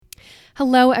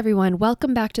Hello, everyone.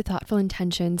 Welcome back to Thoughtful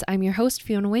Intentions. I'm your host,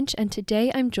 Fiona Winch, and today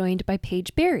I'm joined by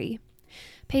Paige Barry.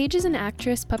 Paige is an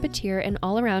actress, puppeteer, and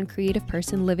all-around creative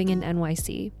person living in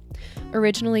NYC.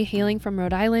 Originally hailing from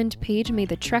Rhode Island, Paige made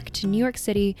the trek to New York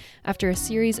City after a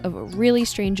series of really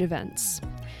strange events.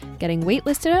 Getting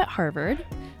waitlisted at Harvard,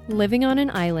 living on an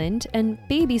island, and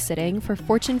babysitting for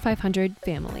Fortune 500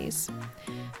 families.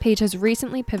 Paige has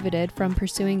recently pivoted from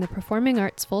pursuing the performing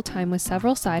arts full-time with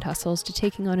several side hustles to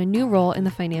taking on a new role in the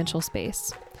financial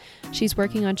space. She's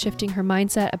working on shifting her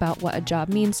mindset about what a job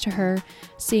means to her,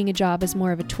 seeing a job as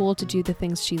more of a tool to do the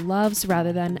things she loves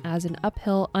rather than as an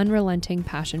uphill, unrelenting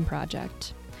passion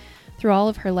project. Through all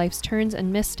of her life's turns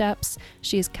and missteps,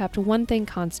 she has kept one thing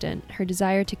constant, her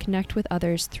desire to connect with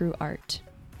others through art.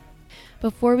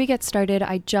 Before we get started,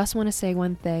 I just want to say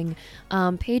one thing.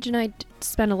 Paige and I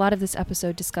spent a lot of this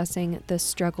episode discussing the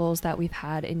struggles that we've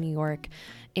had in New York,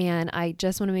 and I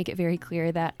just want to make it very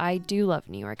clear that I do love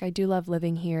New York. I do love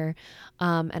living here,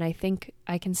 and I think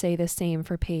I can say the same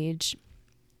for Paige.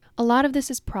 A lot of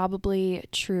this is probably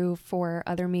true for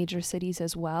other major cities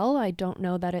as well. I don't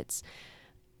know that it's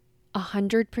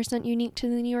 100% unique to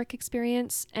the New York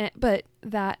experience, but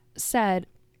that said,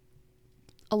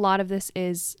 a lot of this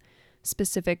is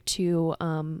specific to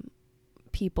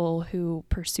people who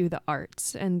pursue the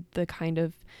arts and the kind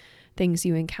of things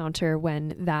you encounter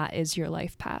when that is your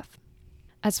life path.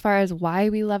 As far as why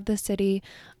we love the city,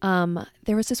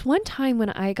 there was this one time when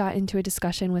I got into a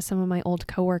discussion with some of my old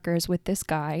coworkers with this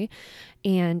guy,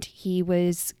 and he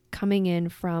was coming in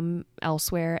from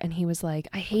elsewhere, and he was like,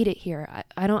 I hate it here.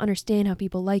 I don't understand how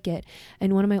people like it.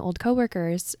 And one of my old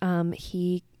coworkers,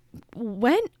 he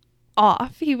went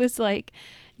off. He was like,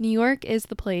 New York is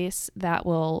the place that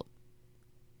will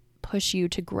push you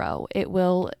to grow. It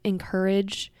will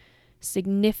encourage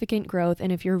significant growth.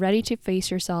 And if you're ready to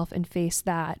face yourself and face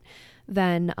that,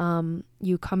 then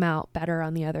you come out better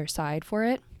on the other side for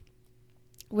it,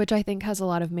 which I think has a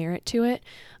lot of merit to it.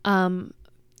 And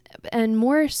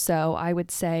more so, I would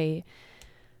say,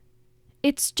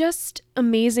 it's just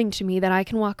amazing to me that I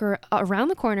can walk around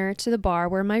the corner to the bar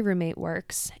where my roommate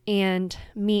works and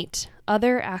meet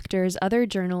other actors, other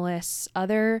journalists,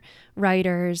 other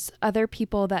writers, other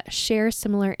people that share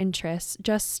similar interests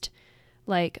just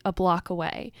like a block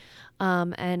away.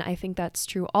 And I think that's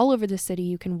true all over the city.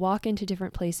 You can walk into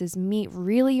different places, meet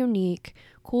really unique,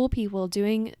 cool people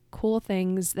doing cool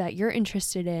things that you're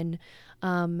interested in.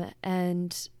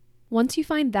 And once you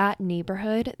find that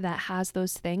neighborhood that has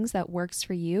those things that works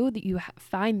for you, that you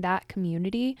find that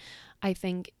community, I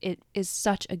think it is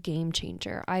such a game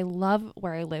changer. I love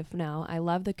where I live now. I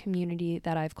love the community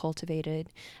that I've cultivated,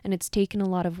 and it's taken a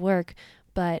lot of work,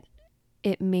 but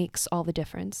it makes all the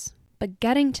difference. But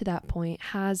getting to that point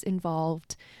has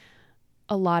involved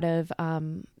a lot of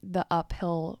the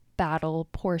uphill battle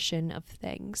portion of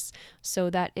things. So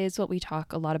that is what we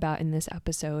talk a lot about in this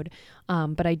episode.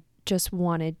 But I just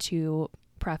wanted to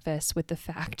preface with the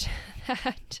fact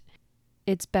that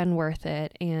it's been worth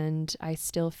it, and I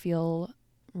still feel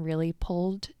really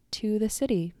pulled to the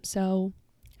city. So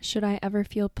should I ever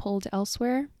feel pulled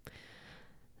elsewhere,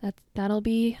 that'll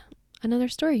be another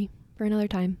story for another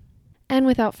time. And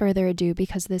without further ado,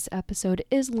 because this episode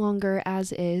is longer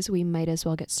as is, we might as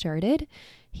well get started.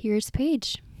 Here's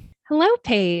Paige. Hello,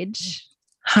 Paige.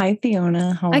 Hi,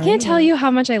 Fiona. How are I can't you? tell you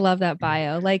how much I love that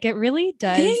bio. Like, it really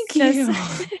does. Thank you.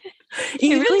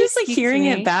 Even really just like speaks hearing to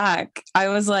it me. back, I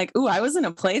was like, ooh, I was in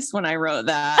a place when I wrote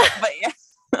that. But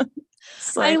yeah.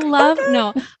 It's like,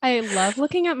 I love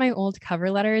looking at my old cover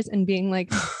letters and being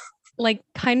like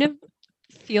kind of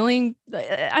feeling,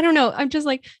 I don't know. I'm just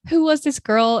like, who was this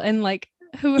girl? And like,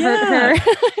 who hurt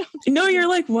her? No, you're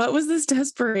like, what was this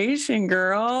desperation,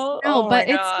 girl? No, Oh but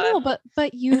my it's God.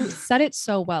 but you said it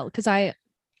so well, because I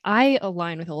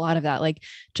align with a lot of that, like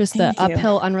just the Thank you.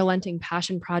 uphill, unrelenting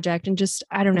passion project, and just,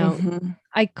 I don't know, Mhm.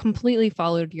 I completely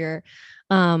followed your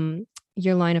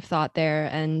line of thought there,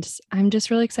 and I'm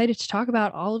just really excited to talk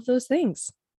about all of those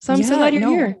things. So I'm so glad you're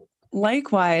here.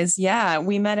 Likewise. Yeah.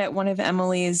 We met at one of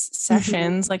Emily's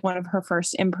sessions, like one of her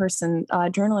first in-person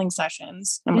journaling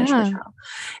sessions. Emily Schmidt-Howe.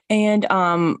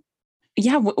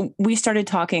 And we started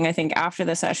talking, I think, after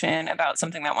the session about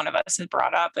something that one of us had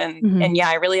brought up. And yeah,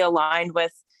 I really aligned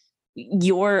with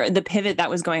the pivot that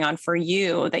was going on for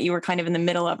you, that you were kind of in the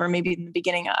middle of, or maybe in the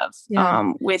beginning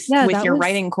of, with your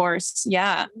writing course.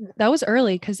 Yeah. That was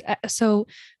early. So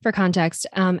for context,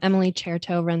 Emily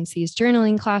Chertow runs these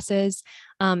journaling classes.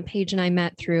 Paige and I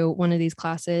met through one of these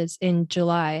classes in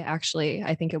July, actually,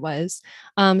 I think it was.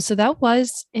 So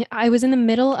I was in the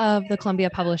middle of the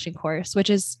Columbia Publishing course, which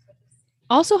is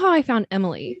also how I found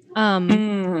Emily.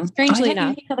 Strangely I enough,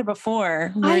 known each other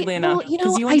before, weirdly enough, well,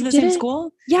 because you went to the same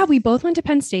school. Yeah, we both went to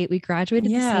Penn State. We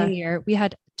graduated the Yeah. same year. We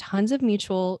had tons of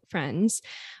mutual friends,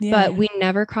 Yeah. but we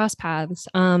never crossed paths.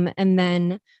 And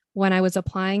then when I was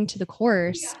applying to the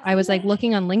course, I was like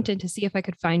looking on LinkedIn to see if I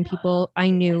could find people I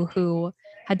knew who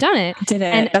had done it. Did it?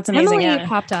 And That's amazing. Emily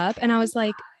popped up, and I was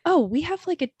like, oh, we have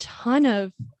like a ton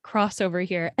of crossover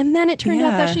here. And then it turned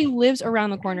out that she lives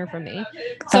around the corner from me.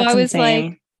 So That's I was insane.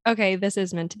 like, okay, this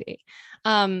is meant to be.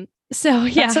 So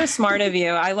yeah. That's so smart of you.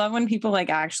 I love when people like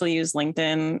actually use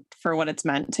LinkedIn for what it's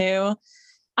meant to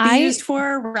be used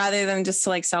for, rather than just to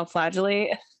like self-flagellate.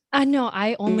 No,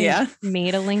 I only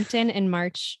made a LinkedIn in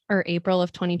March or April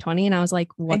of 2020. And I was like,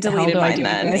 what the hell do I do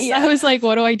with this? Yeah. I was like,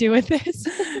 what do I do with this?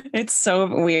 It's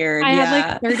so weird. I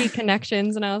had like 30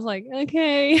 connections, and I was like,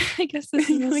 okay, I guess this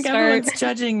is like everyone's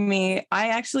judging me.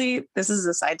 This is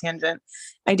a side tangent.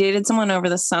 I dated someone over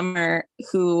the summer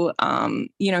who,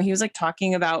 he was like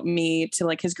talking about me to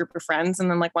like his group of friends. And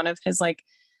then like one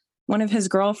of his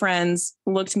girlfriends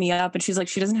looked me up, and she's like,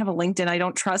 she doesn't have a LinkedIn. I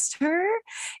don't trust her.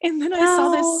 And then I saw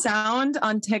this sound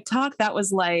on TikTok that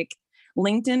was like,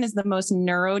 LinkedIn is the most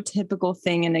neurotypical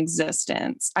thing in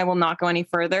existence. I will not go any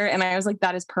further. And I was like,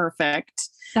 that is perfect.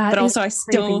 But also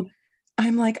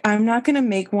I'm like, I'm not going to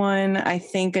make one, I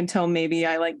think, until maybe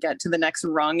I like get to the next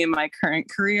rung in my current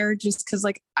career, just because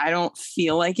like, I don't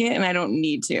feel like it and I don't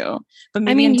need to. But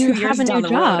maybe in 2 years down the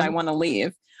road, I want to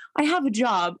leave. I have a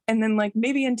job. And then like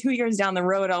maybe in 2 years down the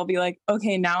road, I'll be like,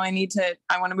 okay, now I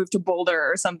want to move to Boulder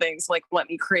or something. So like, let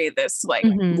me create this, like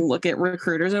look at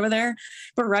recruiters over there.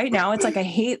 But right now it's like, I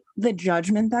hate the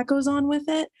judgment that goes on with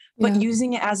it, but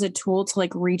using it as a tool to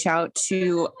like reach out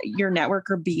to your network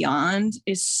or beyond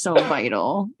is so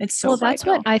vital. It's so vital. That's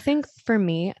what I think for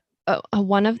me.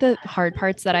 One of the hard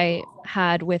parts that I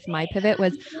had with my pivot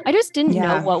was I just didn't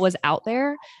know what was out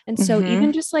there. And so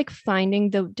even just like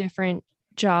finding the different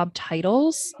job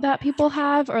titles that people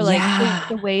have, or like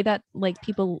the way that like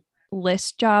people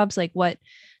list jobs, like what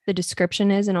the description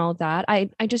is and all of that. I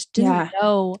just didn't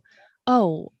know.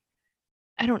 Oh,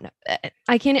 I don't know.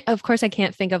 Of course I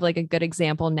can't think of like a good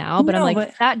example now, but I'm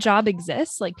like, that job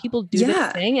exists. Like people do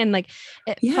this thing, and like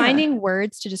finding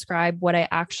words to describe what I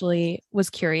actually was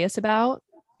curious about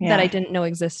that I didn't know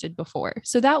existed before.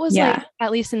 So that was like,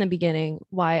 at least in the beginning,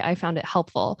 why I found it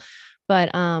helpful.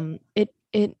 But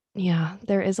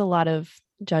there is a lot of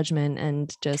judgment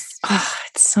and just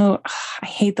it's so I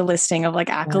hate the listing of like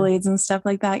accolades and stuff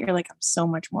like that. You're like, I'm so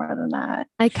much more than that.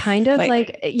 I kind of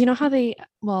like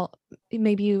how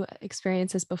maybe you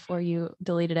experienced this before you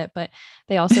deleted it, but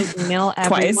they also email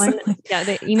everyone.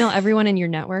 They email everyone in your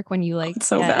network when you like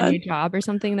get a new job or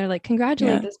something. They're like,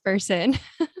 congratulate this person.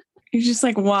 You're just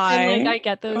like, why? And like I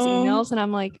get those emails and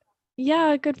I'm like,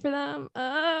 yeah, good for them.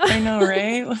 I know,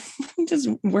 right? Just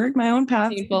work my own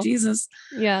path. Painful. Jesus.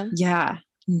 Yeah.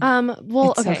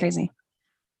 Well, it's so crazy.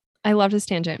 I love this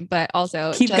tangent, but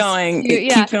also keep going.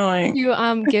 Keep going.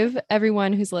 To give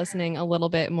everyone who's listening a little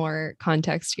bit more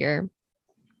context here.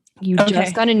 You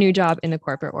just got a new job in the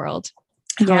corporate world.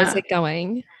 How is it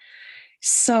going?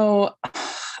 So,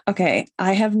 I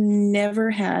have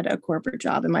never had a corporate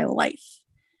job in my life.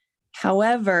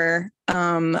 However,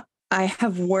 I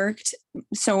have worked,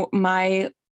 so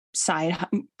my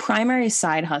primary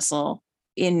side hustle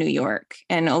in New York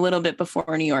and a little bit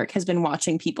before New York has been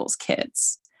watching people's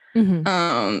kids,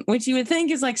 which you would think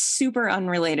is like super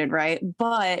unrelated, right?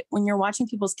 But when you're watching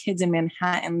people's kids in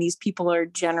Manhattan, these people are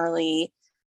generally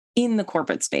in the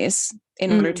corporate space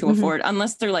in order to afford,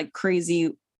 unless they're like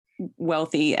crazy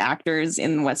wealthy actors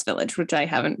in West Village, which I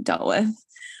haven't dealt with.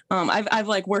 I've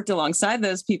like worked alongside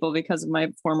those people because of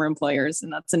my former employers,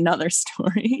 and that's another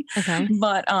story.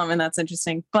 But and that's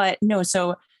interesting. But no,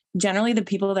 so generally the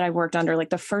people that I worked under, like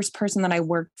the first person that I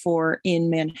worked for in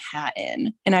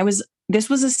Manhattan, and this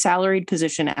was a salaried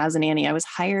position as a nanny. I was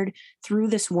hired through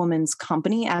this woman's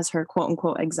company as her quote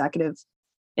unquote executive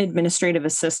administrative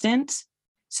assistant.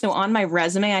 So on my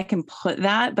resume, I can put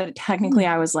that, but technically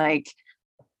I was like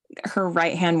her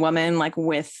right-hand woman, like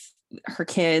with her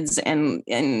kids and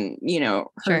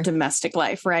her domestic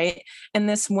life. Right. And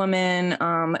this woman,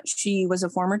 she was a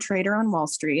former trader on Wall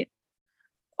Street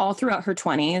all throughout her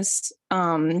 20s.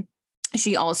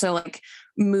 She also like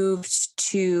moved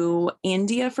to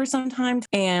India for some time.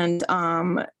 And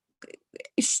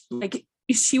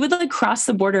she would like cross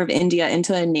the border of India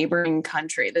into a neighboring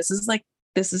country. This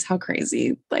is how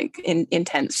crazy, like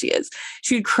intense she is.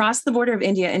 She would cross the border of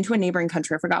India into a neighboring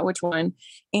country. I forgot which one.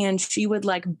 And she would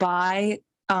like buy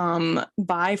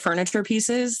furniture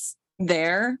pieces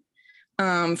there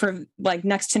for like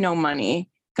next to no money.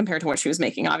 compared to what she was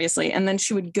making, obviously. And then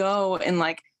she would go and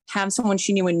like have someone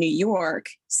she knew in New York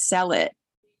sell it.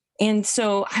 And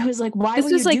so I was like, why this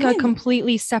were you is like doing a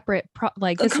completely separate,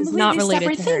 this is not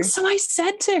related to her. So I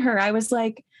said to her, it was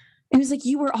like,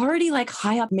 you were already like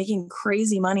high up making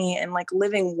crazy money and like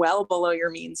living well below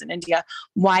your means in India.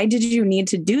 Why did you need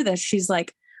to do this? She's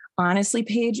like, honestly,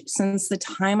 Paige, since the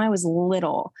time I was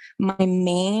little, my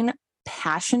main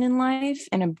passion in life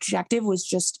and objective was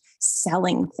just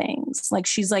selling things. Like,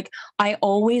 she's like, I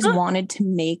always wanted to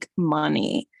make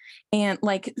money. And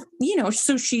like,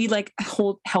 so she like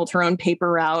held her own paper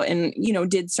route and,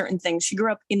 did certain things. She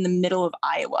grew up in the middle of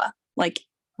Iowa, like,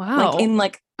 wow, like in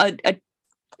like a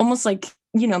almost like,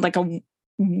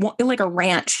 like a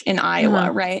ranch in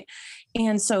Iowa. Right.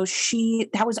 And so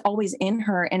that was always in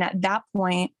her. And at that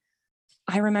point,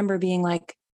 I remember being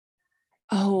like,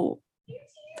 oh,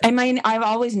 I mean, I've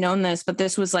always known this, but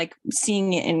this was like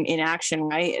seeing it in action,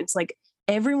 right? It's like,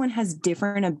 everyone has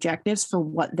different objectives for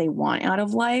what they want out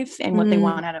of life and what they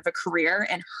want out of a career.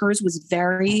 And hers was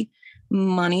very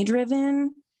money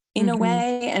driven in a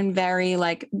way and very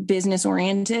like business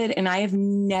oriented. And I have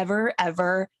never,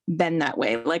 ever been that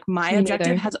way. Like my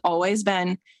objective has always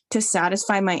been to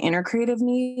satisfy my inner creative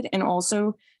need and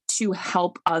also to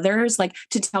help others, like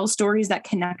to tell stories that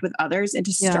connect with others and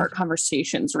to start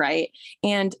conversations. Right.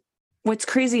 And what's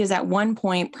crazy is at one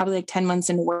point, probably like 10 months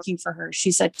into working for her,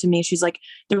 she said to me, she's like,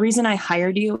 the reason I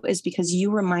hired you is because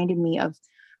you reminded me of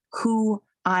who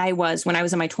I was when I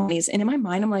was in my 20s. And in my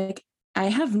mind, I'm like, I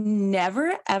have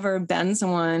never, ever been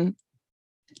someone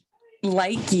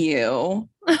like you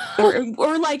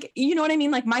or like, you know what I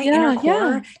mean? Like my inner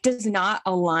core does not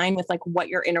align with like what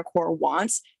your inner core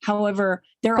wants. However,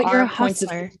 there are points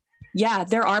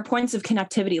of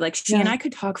connectivity. Like she and I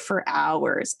could talk for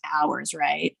hours,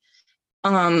 right?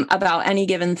 About any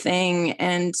given thing.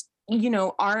 And,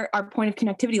 our point of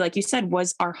connectivity, like you said,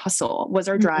 was our hustle, was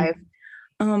our drive.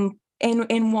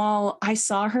 And while I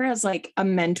saw her as like a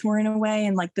mentor in a way,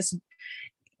 and like this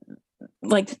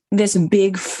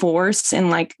big force and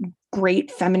like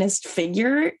great feminist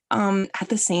figure, at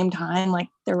the same time, like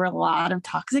there were a lot of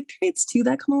toxic traits too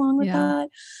that come along with that.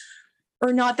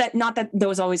 Or not that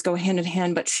those always go hand in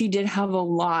hand, but she did have a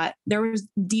lot. There was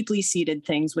deeply seated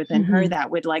things within her that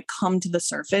would like come to the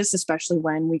surface, especially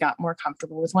when we got more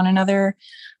comfortable with one another.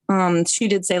 She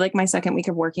did say like my second week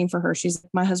of working for her, she's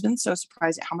like, my husband's so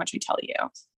surprised at how much I tell you.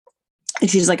 And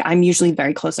she's like, I'm usually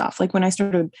very closed off. Like when I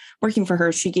started working for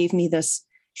her, she gave me this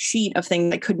sheet of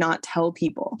things I could not tell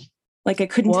people. Like I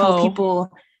couldn't tell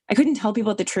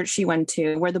people at the church she went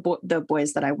to, where the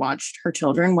boys that I watched, her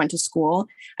children, went to school.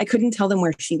 I couldn't tell them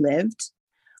where she lived.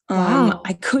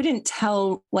 I couldn't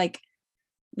tell, like,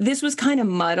 this was kind of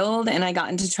muddled, and I got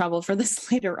into trouble for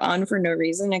this later on for no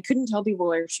reason. I couldn't tell people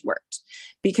where she worked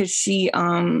because she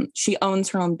owns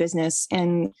her own business,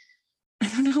 and I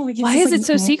don't know. Like, why is it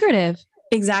so secretive?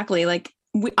 Exactly. Like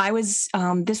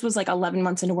this was like 11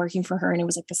 months into working for her, and it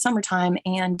was like the summertime,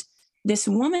 and this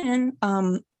woman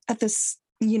at this,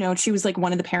 she was like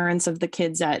one of the parents of the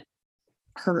kids at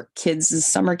her kids'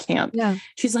 summer camp. Yeah.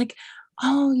 She's like,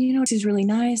 oh, she's really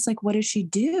nice. Like, what does she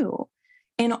do?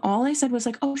 And all I said was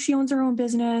like, oh, she owns her own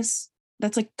business.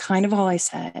 That's like kind of all I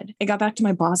said. I got back to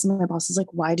my boss, and my boss was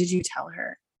like, why did you tell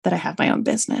her that I have my own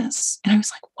business? And I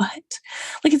was like, what?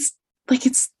 I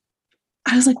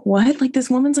was like, what? Like, this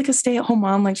woman's like a stay-at-home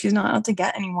mom. Like, she's not out to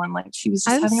get anyone. Like, she was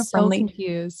just having a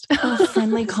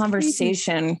friendly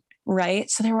conversation. Right.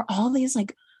 So there were all these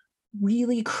like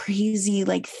really crazy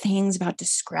like things about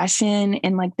discretion.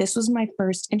 And like, this was my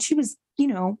first, and she was,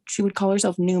 she would call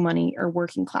herself new money or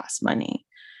working class money,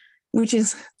 which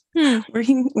is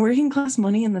working class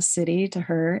money in the city to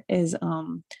her is,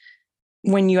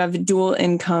 when you have dual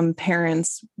income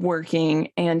parents working,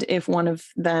 and if one of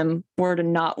them were to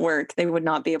not work, they would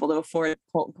not be able to afford,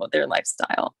 quote unquote, their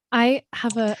lifestyle. I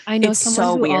know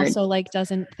someone who also like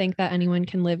doesn't think that anyone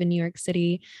can live in New York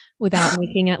City without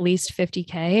making at least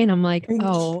 50K. And I'm like,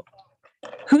 oh,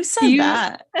 who said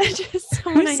that?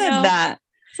 Who said that?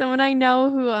 Someone I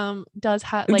know who does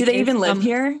have like. Do they even live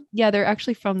here? Yeah, they're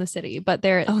actually from the city, but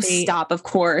stop, of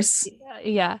course.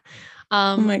 Yeah.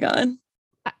 Oh my God.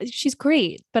 She's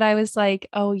great, but I was like,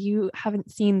 oh, you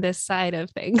haven't seen this side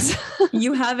of things.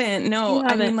 You haven't. No,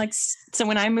 I mean, like, so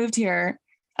when I moved here,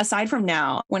 aside from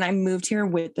now, when I moved here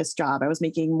with this job, I was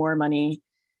making more money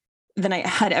than I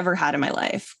had ever had in my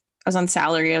life. I was on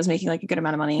salary. I was making like a good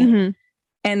amount of money.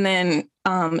 And then,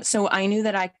 so I knew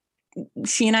that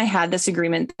she and I had this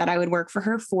agreement that I would work for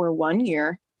her for 1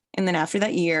 year. And then after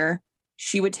that year,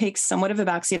 she would take somewhat of a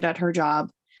backseat at her job,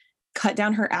 cut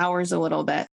down her hours a little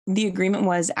bit. The agreement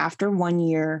was after 1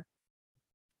 year,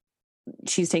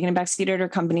 she's taken a backseat at her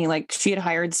company. Like she had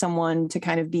hired someone to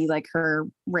kind of be like her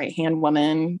right hand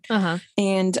woman.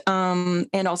 And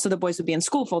also the boys would be in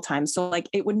school full time. So like,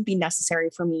 it wouldn't be necessary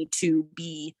for me to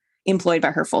be employed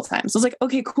by her full time. So I was like,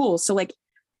 okay, cool. So like,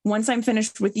 once I'm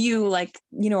finished with you, like,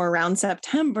 around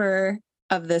September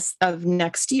of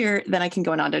next year, then I can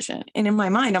go and audition. And in my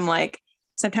mind, I'm like,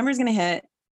 September's going to hit,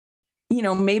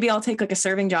 maybe I'll take like a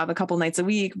serving job a couple nights a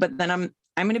week, but then I'm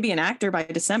going to be an actor by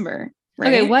December.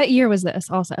 Right? Okay. What year was this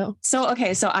also? So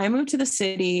I moved to the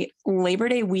city Labor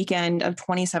Day weekend of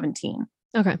 2017.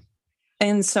 Okay.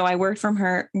 And so I worked for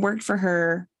her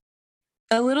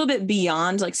a little bit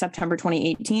beyond like September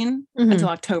 2018 until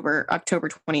October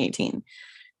 2018.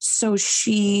 So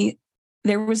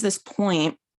there was this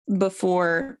point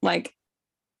before like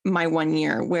my 1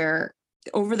 year where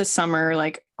over the summer,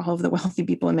 like all of the wealthy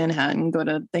people in Manhattan go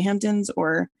to the Hamptons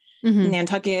or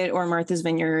Nantucket or Martha's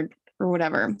Vineyard or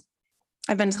whatever.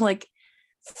 I've been to like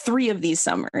 3 of these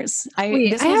summers.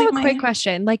 I have a quick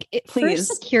question. Like for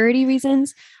security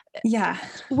reasons. Yeah.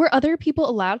 Were other people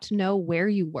allowed to know where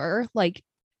you were? Like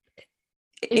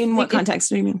in what context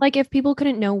do you mean? Like if people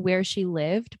couldn't know where she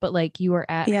lived, but like you were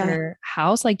at her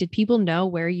house, like did people know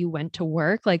where you went to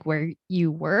work? Like where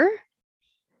you were?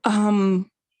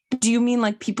 Do you mean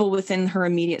like people within her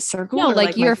immediate circle? No, or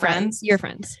like your friends. Your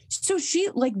friends. So she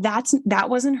like that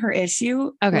wasn't her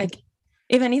issue. Okay. Like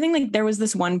if anything, like there was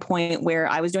this one point where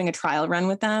I was doing a trial run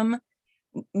with them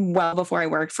well before I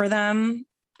worked for them.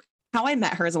 How I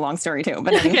met her is a long story too,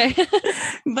 but anyway. Okay.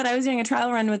 But I was doing a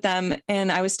trial run with them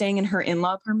and I was staying in her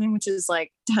in-law apartment, which is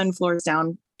like 10 floors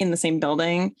down in the same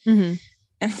building.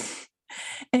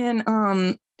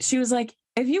 And she was like,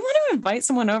 if you want to invite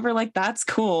someone over, like, that's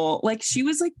cool. Like she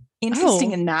was like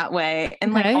interesting in that way.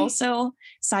 And like also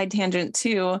side tangent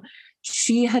too,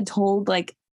 she had told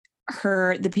like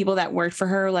the people that worked for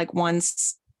her, like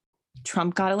once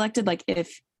Trump got elected, like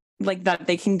if like that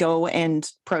they can go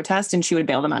and protest and she would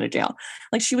bail them out of jail.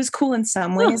 Like she was cool in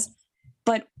some ways,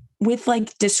 but with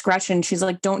like discretion, she's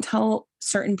like, don't tell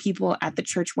certain people at the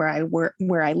church where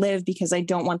I live, because I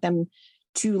don't want them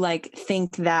to like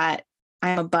think that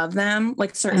I'm above them,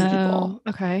 like certain people.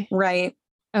 Okay. Right.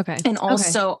 Okay. And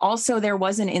also there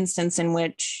was an instance in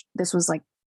which this was like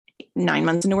 9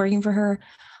 months into working for her.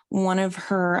 One of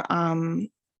her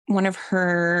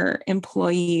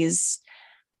employees,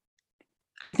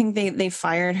 I think they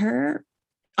fired her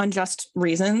on just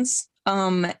reasons.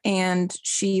 And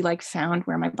she like found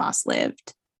where my boss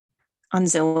lived on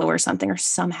Zillow or something or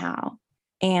somehow,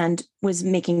 and was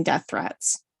making death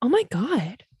threats. Oh my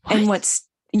God. What? And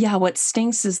what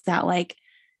stinks is that like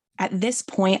at this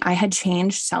point I had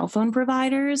changed cell phone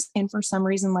providers, and for some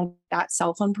reason like that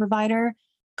cell phone provider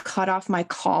cut off my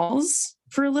calls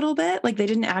for a little bit. Like they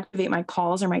didn't activate my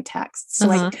calls or my texts.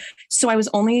 So I was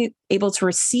only able to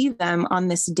receive them on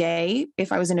this day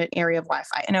if I was in an area of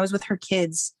Wi-Fi, and I was with her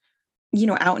kids,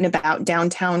 out and about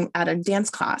downtown at a dance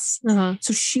class.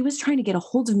 So she was trying to get a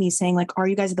hold of me saying like, are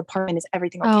you guys at the apartment? Is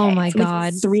everything okay? Oh my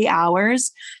God. 3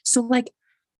 hours. So like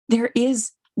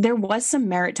there was some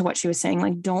merit to what she was saying.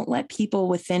 Like, don't let people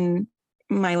within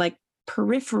my like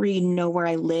periphery know where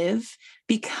I live,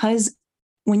 because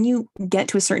when you get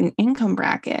to a certain income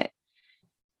bracket,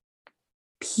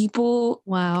 people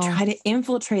try to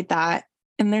infiltrate that,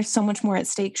 and there's so much more at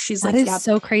stake. She's that like, is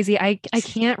so crazy. I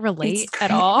can't relate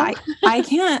at all. I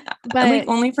can't, but like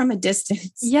only from a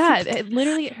distance. Yeah.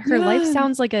 Literally her life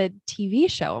sounds like a TV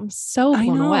show. I'm so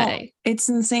blown away. It's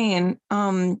insane.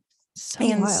 So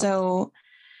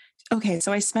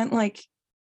I spent like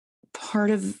part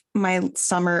of my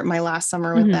last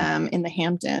summer with them in the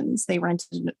Hamptons. They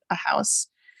rented a house.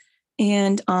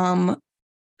 And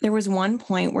there was one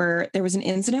point where there was an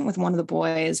incident with one of the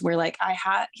boys where like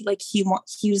he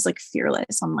was like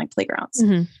fearless on like playgrounds.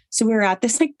 So we were at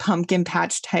this like pumpkin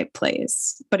patch type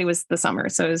place, but it was the summer,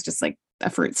 so it was just like a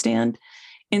fruit stand.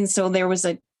 And so there was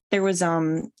a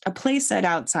play set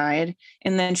outside,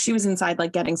 and then she was inside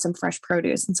like getting some fresh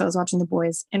produce. And so I was watching the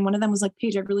boys, and one of them was like,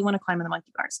 Paige, I really want to climb in the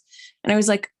monkey bars. And I was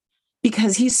like,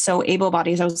 because he's so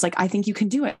able-bodied, I was like, I think you can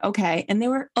do it. Okay. And they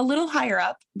were a little higher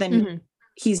up than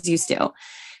he's used to.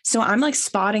 So I'm like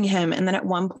spotting him. And then at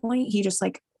one point he just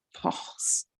like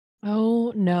falls.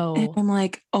 Oh no. And I'm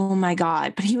like, oh my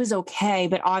God, but he was okay.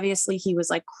 But obviously he was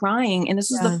like crying. And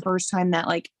this was the first time that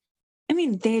like, I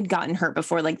mean, they had gotten hurt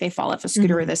before, like they fall off a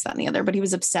scooter or this, that, and the other, but he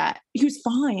was upset. He was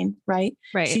fine. Right.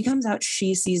 She comes out,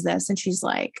 she sees this, and she's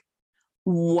like,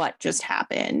 what just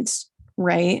happened?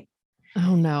 Right.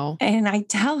 Oh no. And I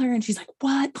tell her, and she's like,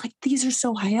 what? Like, these are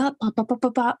so high up.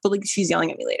 But like, she's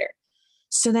yelling at me later.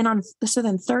 So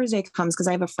then Thursday comes, because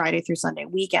I have a Friday through Sunday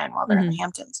weekend while they're in the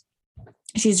Hamptons.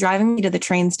 she's driving me to the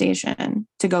train station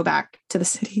to go back to the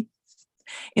city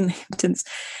in the Hamptons.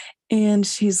 And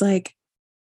she's like,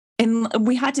 and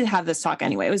we had to have this talk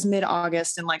anyway. It was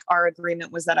mid-August, and like our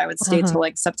agreement was that I would stay till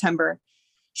like September.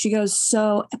 She goes,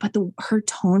 so, but her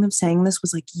tone of saying this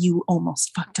was like, you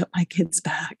almost fucked up my kid's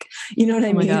back. You know what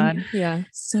I mean? Oh my God. Yeah.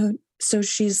 So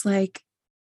she's like,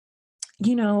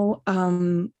 you know,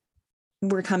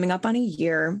 we're coming up on a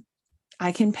year.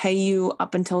 I can pay you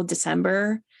up until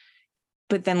December,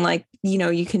 but then like, you know,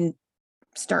 you can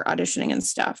start auditioning and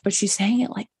stuff. But she's saying it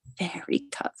like very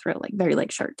cutthroat, like very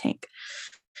like Shark Tank.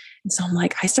 And so I'm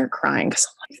like, I start crying because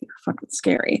I'm like, you're fucking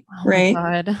scary. Oh right.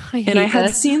 My God. I had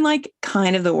seen like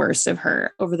kind of the worst of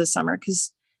her over the summer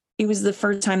because it was the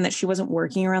first time that she wasn't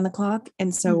working around the clock.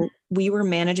 And so we were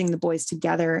managing the boys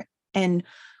together. And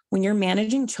when you're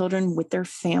managing children with their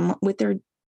family, with their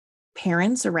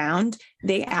parents around,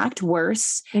 they act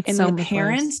worse. And so the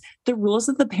parents, the rules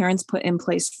that the parents put in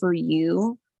place for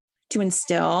you to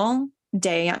instill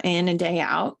day in and day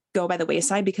out go by the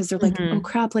wayside because they're like, oh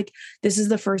crap, like this is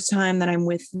the first time that I'm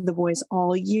with the boys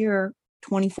all year,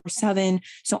 24/7.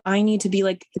 So I need to be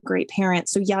like the great parent.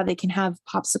 So yeah, they can have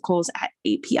popsicles at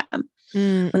 8 p.m.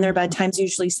 when their bedtime's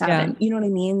usually 7. You know what I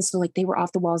mean? So like they were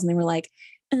off the walls and they were like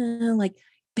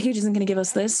Paige isn't going to give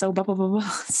us this. So blah, blah, blah, blah.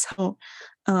 So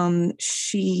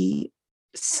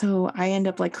so I end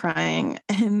up like crying.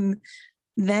 And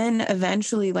then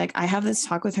eventually, like I have this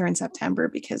talk with her in September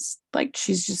because like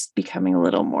she's just becoming a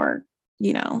little more,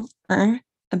 you know,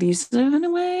 abusive in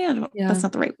a way. That's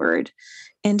not the right word.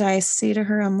 And I say to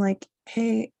her, I'm like,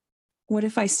 hey, what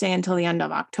if I stay until the end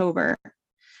of October?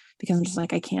 Because I'm just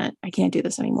like, I can't do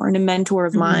this anymore. And a mentor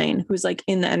of mine who's like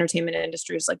in the entertainment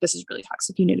industry is like, this is really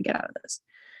toxic. You need to get out of this.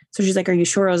 So she's like, are you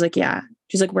sure? I was like, yeah.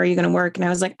 She's like, where are you going to work? And I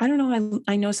was like, I don't know.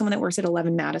 I know someone that works at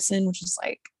 11 Madison, which is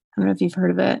like, I don't know if you've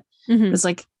heard of it. It was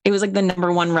like the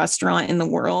number one restaurant in the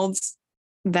world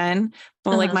then.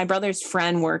 But like my brother's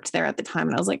friend worked there at the time.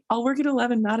 And I was like, I'll work at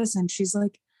 11 Madison. She's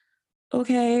like,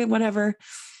 okay, whatever.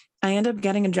 I end up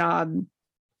getting a job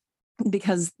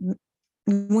because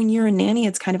when you're a nanny,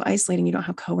 it's kind of isolating. You don't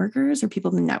have coworkers or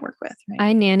people to network with. Right?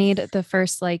 I nannied the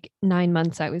first like 9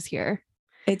 months I was here.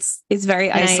 It's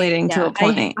very isolating to a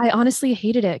point. I honestly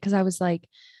hated it because I was like,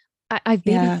 I've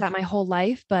babysat my whole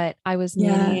life, but I was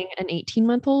nannying an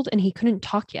 18-month-old and he couldn't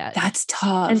talk yet. That's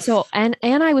tough. And so, and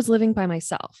I was living by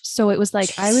myself. So it was like,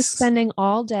 I was spending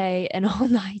all day and all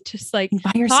night just like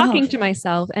talking to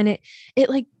myself. And it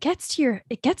like gets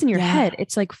in your head.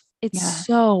 It's like, it's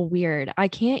so weird. I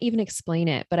can't even explain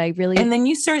it, but I really. And then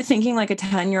you start thinking like a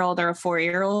 10-year-old or a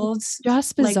 4-year-old.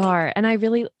 Just bizarre. Like, and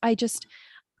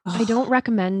I don't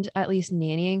recommend at least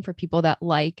nannying for people that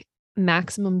like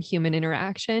maximum human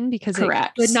interaction because it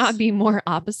could not be more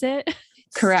opposite.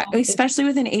 Correct. Especially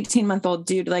with an 18-month-old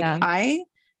dude. Like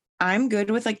I'm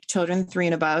good with like children 3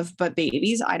 and above, but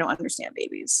babies, I don't understand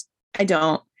babies. I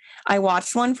don't. I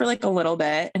watched one for like a little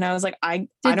bit and I was like, I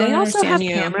don't understand. They also have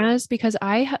cameras because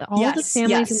all the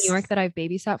families in New York that I've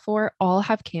babysat for all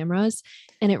have cameras,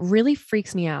 and it really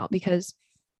freaks me out because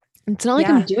it's not like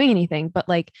I'm doing anything, but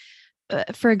like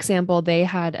for example, they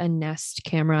had a Nest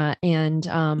camera and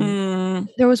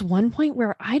there was one point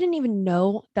where I didn't even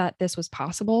know that this was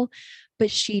possible, but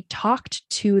she talked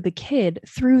to the kid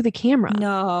through the camera.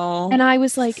 No. And I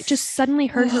was like, just suddenly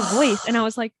heard her voice and I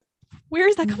was like, where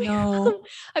is that coming from?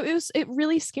 It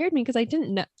really scared me because I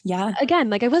didn't know. Yeah. Again,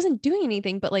 like I wasn't doing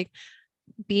anything, but like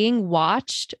being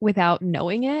watched without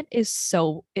knowing it is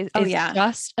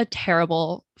just a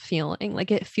terrible feeling.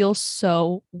 Like it feels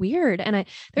so weird. And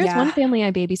there's one family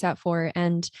I babysat for,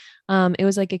 and it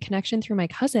was like a connection through my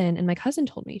cousin. And my cousin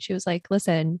told me, she was like,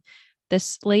 listen,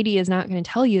 this lady is not going to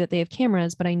tell you that they have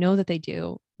cameras, but I know that they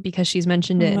do because she's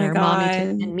mentioned it in our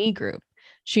Mommy and Me group.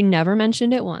 She never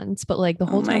mentioned it once, but like the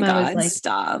whole time I was like,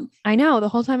 stop. I know the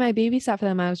whole time I babysat for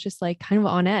them, I was just like kind of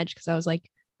on edge because I was like,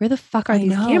 where the fuck are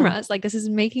these cameras? Like, this is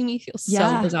making me feel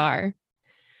so bizarre.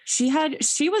 She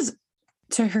was,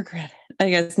 to her credit,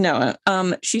 I guess, Noah.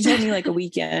 She told me like a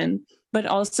weekend, but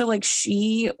also like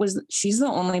she's the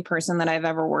only person that I've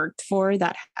ever worked for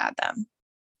that had them.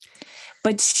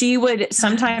 But she would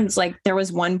sometimes, like, there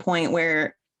was one point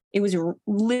where it was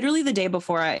literally the day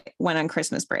before I went on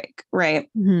Christmas break, right?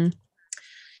 Mm-hmm.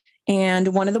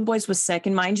 And one of the boys was sick.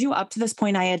 And mind you, up to this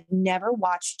point, I had never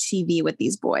watched TV with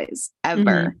these boys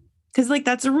ever. Because like,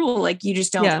 that's a rule. Like you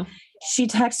just don't. Yeah. She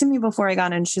texted me before I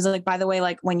got in. She's like, by the way,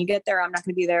 like when you get there, I'm not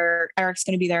going to be there. Eric's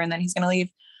going to be there. And then he's going to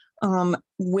leave.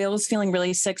 Will's feeling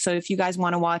really sick. So if you guys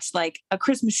want to watch like a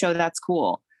Christmas show, that's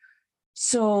cool.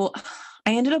 So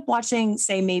I ended up watching,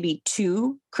 say, maybe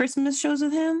 2 Christmas shows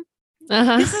with him.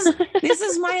 This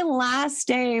is my last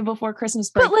day before Christmas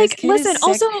break. But like, listen,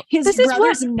 also, his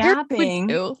brother's napping.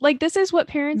 Like, this is what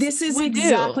parents This is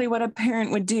exactly what a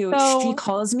parent would do. So, she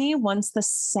calls me once the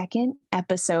second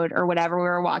episode or whatever we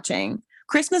were watching,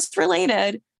 Christmas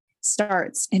related,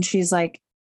 starts. And she's like,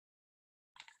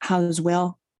 how's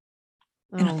Will?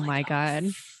 And oh my God.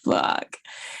 Fuck.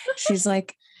 She's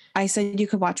like, I said you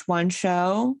could watch one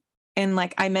show. And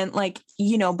like, I meant like,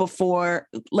 you know, before,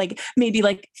 like maybe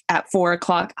like at 4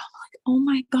 o'clock. I'm like, oh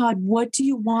my God, what do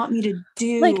you want me to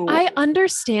do? Like, I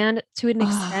understand to an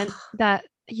extent that,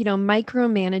 you know,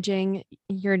 micromanaging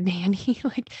your nanny,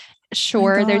 like,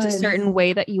 sure, there's a certain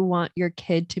way that you want your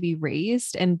kid to be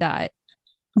raised and that,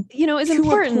 you know, is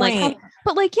important. Like,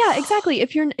 but like, yeah, exactly.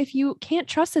 If you can't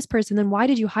trust this person, then why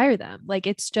did you hire them? Like,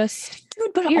 it's just,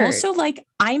 dude, but weird. Also like,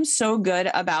 I'm so good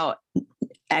about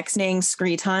X-naying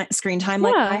screen time.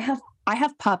 Like I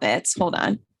have puppets. Hold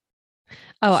on.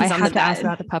 Oh, I have to ask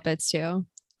about the puppets too.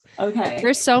 Okay.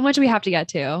 There's so much we have to get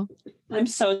to. I'm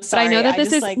so sorry. But I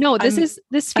know that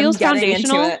this feels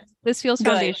foundational. This feels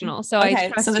foundational. So okay, I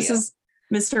trust so this is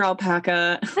Mr.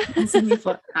 Alpaca.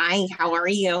 Hi, how are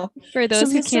you? For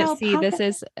those who can't see,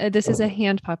 this is a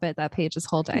hand puppet that Paige is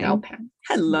holding.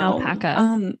 Hello.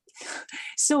 Alpaca.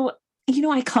 So, you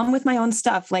know, I come with my own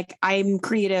stuff. Like, I'm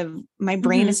creative. My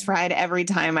brain is fried every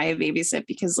time I babysit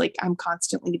because like I'm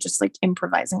constantly just like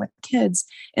improvising with kids.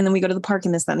 And then we go to the park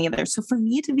and this, that, and the other. So for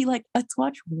me to be like, let's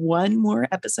watch one more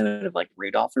episode of like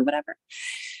Rudolph or whatever.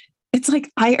 It's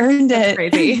like, I earned it.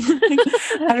 Crazy.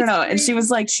 I don't know. And she's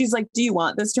like, do you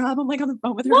want this job? I'm like on the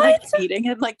phone with her, like feeding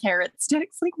him like carrot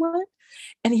sticks. Like what?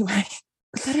 Anyway,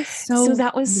 that is so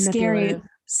that was scary.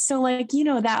 So like, you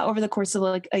know, that over the course of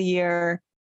like a year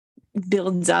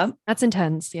builds up. That's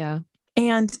intense. Yeah.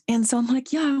 And so I'm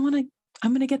like, yeah, I'm going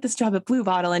to get this job at Blue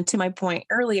Bottle. And to my point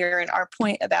earlier and our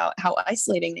point about how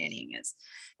isolating nannying is,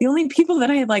 the only people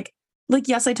that I had like,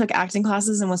 yes, I took acting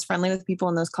classes and was friendly with people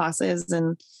in those classes.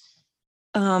 And,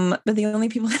 but the only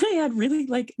people that I had really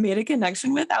like made a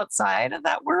connection with outside of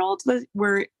that world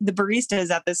were the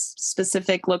baristas at this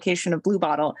specific location of Blue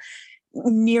Bottle,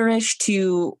 nearish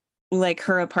to like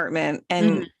her apartment.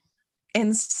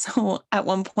 And so at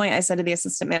one point I said to the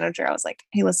assistant manager, I was like,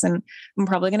 hey, listen, I'm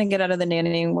probably going to get out of the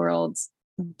nannying world.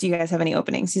 Do you guys have any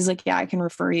openings? He's like, yeah, I can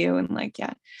refer you. And like,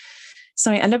 yeah.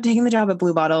 So I end up taking the job at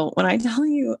Blue Bottle. When I tell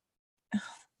you,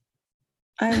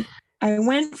 I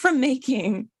went from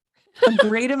making a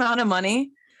great amount of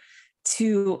money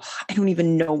to, I don't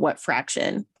even know what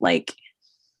fraction, like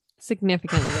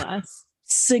significantly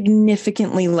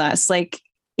less, like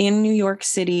in New York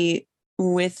City,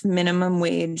 with minimum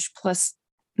wage plus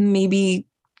maybe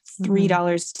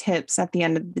 $3 tips at the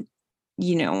end of the,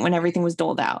 you know, when everything was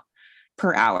doled out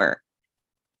per hour.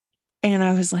 And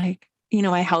I was like, you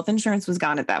know, my health insurance was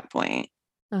gone at that point.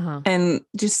 And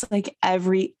just like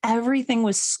everything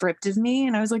was stripped of me.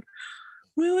 And I was like,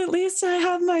 well, at least I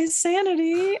have my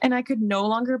sanity. And I could no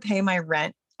longer pay my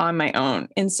rent on my own.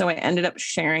 And so I ended up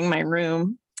sharing my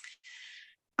room.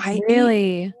 I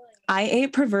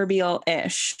ate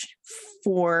proverbial-ish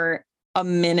for a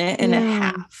minute and a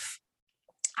half.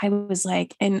 I was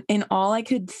like, and all I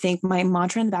could think, my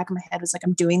mantra in the back of my head was like,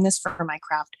 I'm doing this for my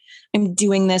craft. I'm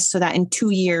doing this so that in 2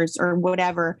 years or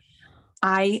whatever,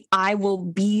 I will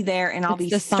be there and I'll be fine.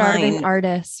 The starving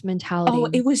artist mentality. Oh,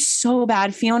 it was so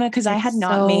bad, Fiona, because I had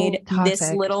not made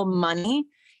this little money.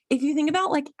 If you think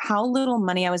about like how little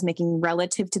money I was making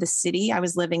relative to the city I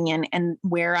was living in and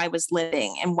where I was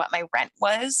living and what my rent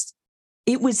was,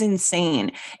 it was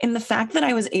insane. And the fact that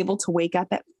I was able to wake up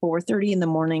at 4:30 in the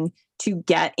morning to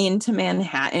get into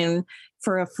Manhattan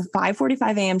for a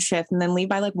 5:45 a.m. shift and then leave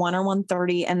by like 1 or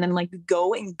 1:30 and then like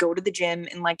go to the gym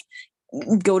and like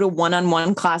go to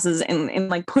one-on-one classes and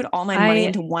like put all my money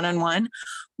into one-on-one.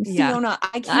 Yeah. Fiona,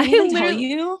 I can't even tell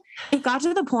you, it got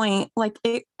to the point like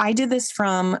I did this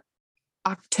from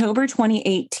October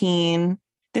 2018.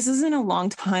 This isn't a long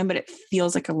time, but it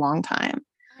feels like a long time.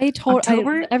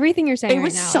 Everything you're saying. It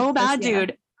was so bad,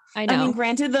 dude. I know. I mean,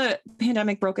 granted, the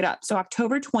pandemic broke it up. So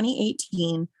October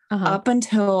 2018 up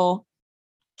until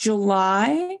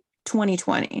July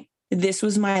 2020, this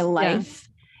was my life.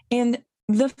 Yeah. And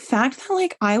the fact that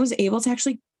like I was able to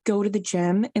actually go to the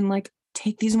gym and like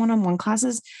take these one-on-one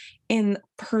classes and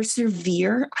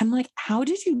persevere, I'm like, how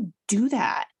did you do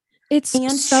that?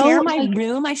 Share my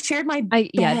room. I shared my bed.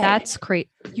 Yeah, that's great.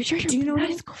 You shared your bed.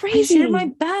 That's crazy. I shared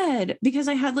my bed because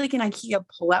I had like an IKEA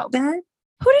pull-out bed.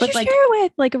 Who did you share it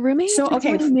with? Like a roommate? So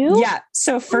okay, yeah.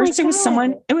 So first it was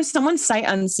someone sight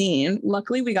unseen.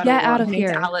 Luckily we got out of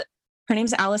here. Her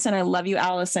name's Allison. I love you,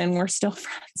 Allison. We're still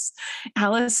friends.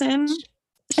 Allison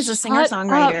is a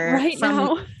singer-songwriter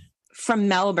from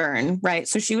Melbourne, right?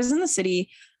 So she was in the city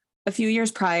a few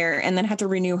years prior and then had to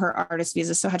renew her artist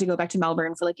visa. So had to go back to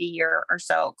Melbourne for like a year or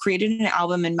so, created an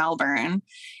album in Melbourne,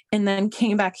 and then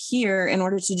came back here in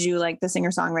order to do like the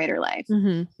singer-songwriter life.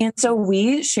 Mm-hmm. And so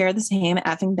we shared the same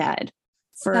effing bed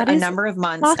for a number of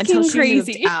months until she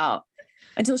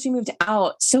moved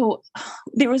out. So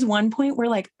there was one point where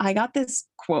like I got this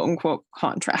quote unquote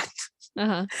contract.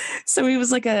 Uh-huh. So it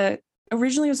was like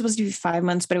originally it was supposed to be 5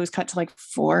 months, but it was cut to like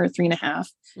 3.5.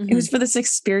 Mm-hmm. It was for this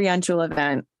experiential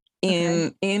event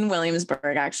in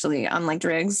Williamsburg, actually, on like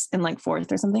Driggs in like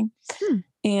 4th or something.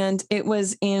 And it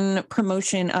was in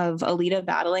promotion of Alita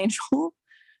Battle Angel,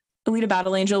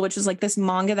 which is like this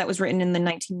manga that was written in the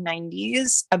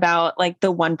 1990s about like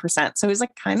the 1%. So it was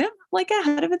like kind of like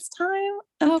ahead of its time.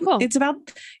 Oh, cool.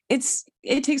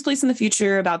 It takes place in the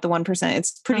future about the 1%.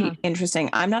 It's pretty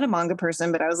interesting. I'm not a manga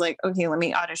person, but I was like, okay, let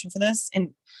me audition for this. And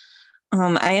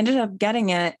I ended up getting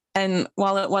it. And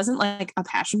while it wasn't like a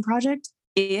passion project,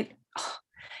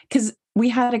 because we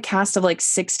had a cast of like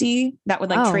 60 that would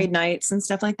like trade nights and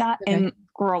stuff like that. Okay. And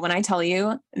girl, when I tell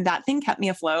you, that thing kept me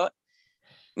afloat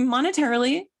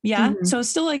monetarily. Yeah. Mm-hmm. So I was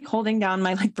still like holding down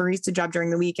my like barista job during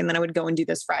the week. And then I would go and do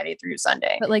this Friday through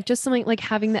Sunday. But like just something like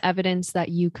having the evidence that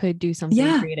you could do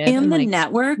something creative. And the like,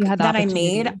 network that I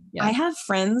made, I have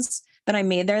friends that I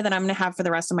made there that I'm going to have for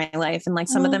the rest of my life. And like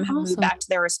some of them have moved back to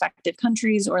their respective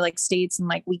countries or like states. And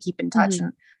like we keep in touch. Mm-hmm.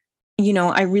 And you know,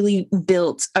 I really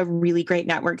built a really great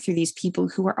network through these people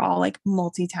who are all like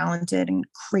multi-talented and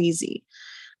crazy.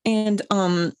 And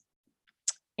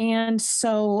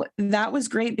so that was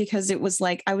great because it was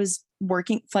like, I was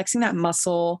flexing that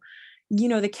muscle, you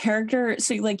know, the character.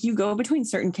 So like you go between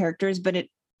certain characters, but it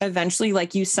eventually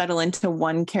like you settle into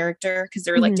one character because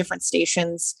there are like different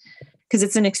stations because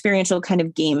it's an experiential kind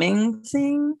of gaming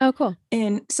thing. Oh, cool.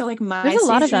 And so like there's a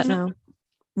lot of that now.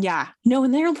 Yeah, no,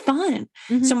 and they're fun.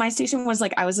 Mm-hmm. So my station was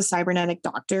like, I was a cybernetic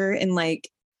doctor and like,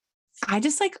 I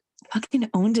just like fucking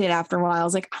owned it after a while. I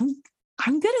was like,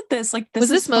 I'm good at this. Like, was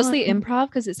this mostly improv?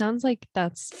 Because it sounds like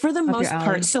that's for the most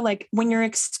part. So like when you're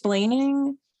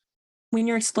explaining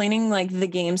like the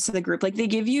games to the group, like they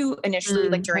give you initially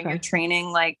like during your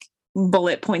training, like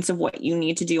bullet points of what you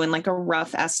need to do and like a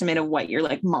rough estimate of what your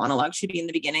like monologue should be in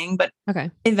the beginning. But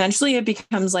eventually it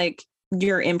becomes like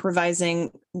you're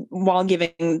improvising while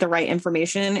giving the right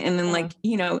information. And then like,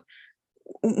 you know,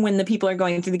 when the people are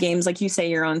going through the games, like you say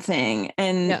your own thing.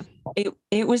 And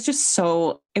it was just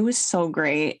it was so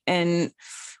great. And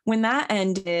when that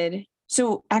ended,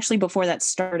 so actually before that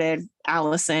started,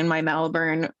 Allison, my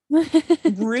Melbourne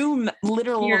roommate,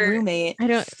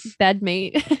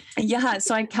 bedmate. Yeah.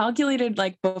 So I calculated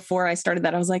like before I started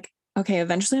that, I was like, okay,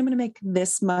 eventually I'm going to make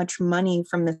this much money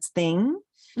from this thing.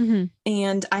 Mm-hmm.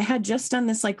 And I had just done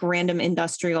this like random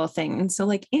industrial thing. And so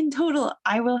like in total,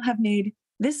 I will have made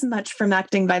this much from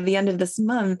acting by the end of this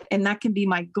month. And that can be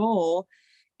my goal.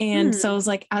 And so I was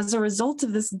like, as a result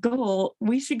of this goal,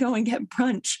 we should go and get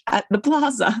brunch at the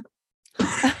Plaza.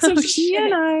 So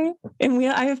I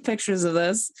have pictures of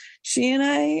this. She and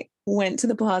I went to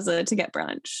the Plaza to get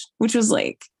brunch, which was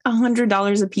like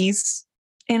 $100 a piece.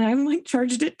 And I'm like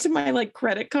charged it to my like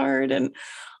credit card. And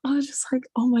I was just like,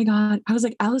 oh my God. I was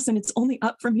like, Allison, it's only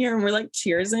up from here. And we're like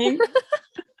cheersing.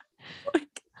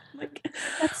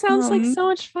 That sounds like so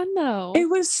much fun though. It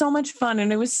was so much fun.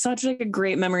 And it was such like a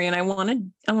great memory. And I want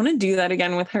to do that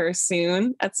again with her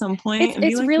soon at some point.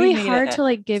 It's like, really hard to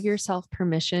like give yourself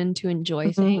permission to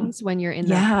enjoy things when you're in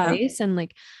that place. And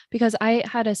like, because I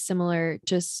had a similar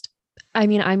I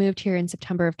moved here in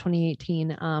September of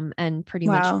 2018. And pretty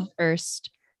much first,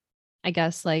 I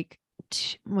guess like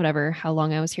whatever, how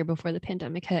long I was here before the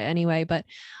pandemic hit anyway. But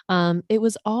it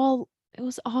was all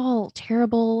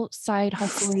terrible side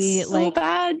hustly, so like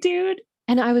bad, dude.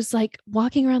 And I was like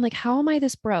walking around like, how am I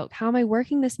this broke? How am I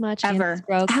working this much? Ever.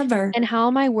 And how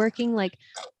am I working like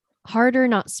harder,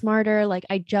 not smarter? Like,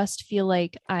 I just feel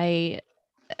like how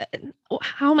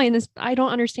am I in this? I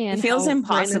don't understand. It feels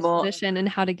impossible. Position and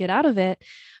how to get out of it.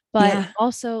 But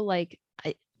also like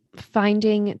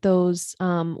finding those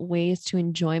ways to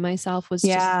enjoy myself was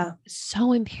just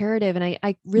so imperative. And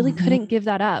I really couldn't give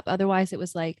that up. Otherwise it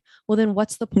was like, well, then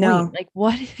what's the point? No. Like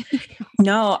what?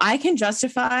 No, I can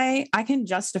justify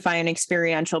an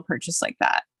experiential purchase like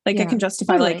that. Like I can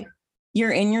justify like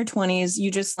you're in your 20s,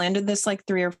 you just landed this like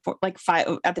 3 or 4, like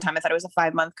 5 at the time. I thought it was a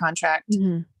 5-month contract.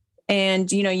 Mm-hmm. And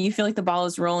you know, you feel like the ball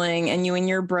is rolling and you and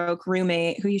your broke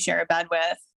roommate who you share a bed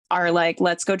with are like,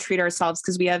 let's go treat ourselves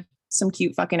because we have some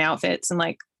cute fucking outfits and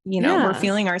like, you know, we're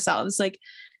feeling ourselves like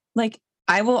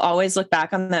I will always look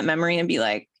back on that memory and be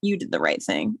like, you did the right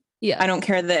thing. Yeah. I don't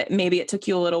care that maybe it took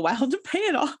you a little while to pay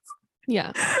it off.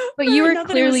 Yeah. But you were Not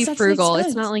that it was clearly such an frugal. It's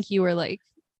expense. not like you were like,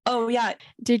 oh yeah,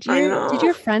 did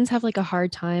your friends have like a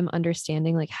hard time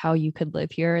understanding like how you could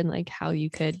live here and like how you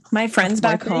could my friends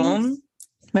afford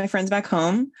back things?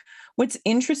 home, what's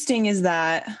interesting is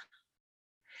that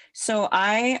so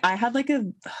I had like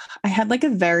a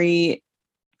very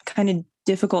kind of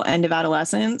difficult end of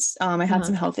adolescence. I had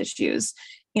some health issues.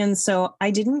 And so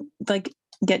I didn't like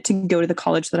get to go to the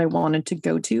college that I wanted to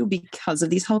go to because of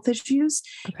these health issues.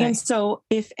 Okay. And so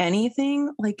if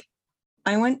anything, like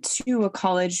I went to a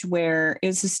college where it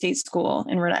was a state school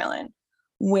in Rhode Island,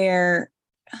 where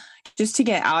just to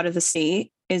get out of the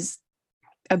state is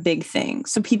a big thing.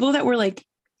 So people that were like,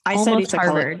 I studied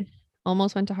Harvard.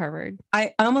 Almost went to Harvard.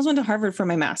 I almost went to Harvard for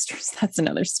my master's. That's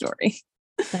another story.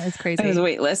 That is crazy. I was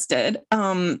waitlisted.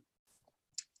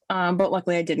 But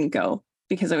luckily I didn't go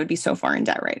because I would be so far in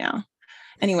debt right now.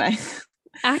 Anyway.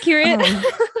 Accurate.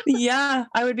 Yeah,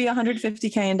 I would be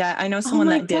 150K in debt. I know someone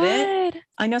that did it.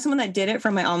 I know someone that did it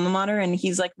from my alma mater, and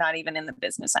he's like not even in the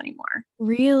business anymore.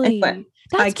 Really? Anyway,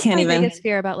 that's I can't my even. biggest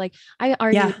fear about like I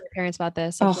argue with my parents about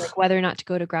this, of like whether or not to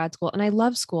go to grad school, and I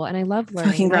love school and I love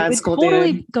learning. Fucking grad school,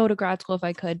 totally dude. Go to grad school if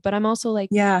I could, but I'm also like,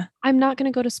 yeah, I'm not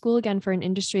going to go to school again for an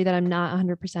industry that I'm not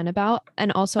 100% about,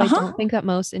 and also I don't think that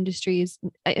most industries.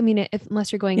 I mean,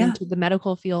 unless you're going into the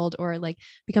medical field or like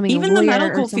becoming even a lawyer the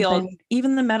medical or field,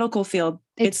 even the medical field,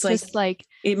 it's just like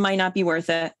it might not be worth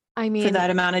it. I mean, for that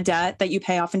amount of debt that you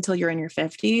pay off until you're in your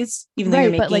 50s, even though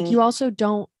you're making, but like you also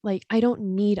don't like, I don't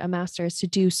need a master's to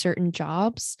do certain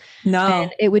jobs. No,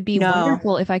 and it would be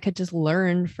wonderful if I could just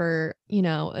learn for, you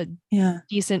know, a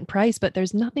decent price, but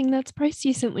there's nothing that's priced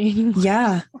decently anymore.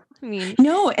 Yeah. I mean,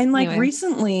 no. And like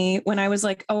recently when I was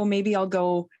like, oh, maybe I'll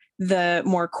go the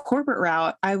more corporate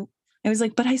route, I was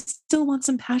like, but I still want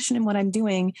some passion in what I'm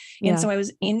doing. And so I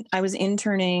was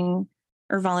interning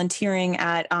or volunteering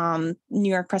at New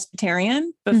York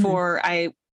Presbyterian while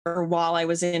I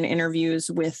was in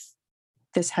interviews with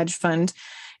this hedge fund.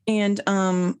 And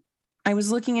I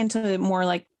was looking into more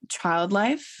like child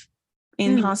life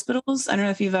in hospitals. I don't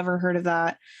know if you've ever heard of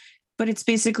that, but it's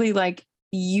basically like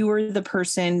you are the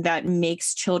person that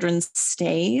makes children's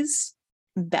stays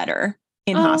better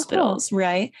in hospitals, cool.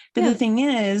 Right? But the thing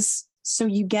is, so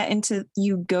you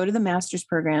go to the master's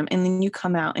program and then you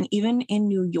come out, and even in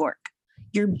New York,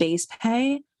 your base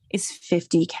pay is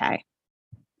 $50K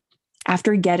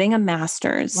after getting a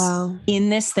master's in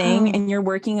this thing. And you're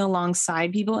working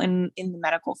alongside people in the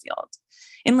medical field.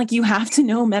 And like, you have to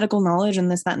know medical knowledge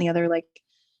and this, that, and the other. Like,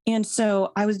 and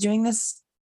so I was doing this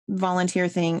volunteer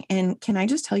thing. And can I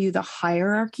just tell you, the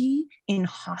hierarchy in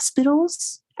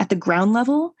hospitals at the ground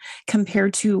level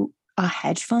compared to a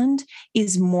hedge fund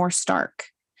is more stark.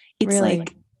 It's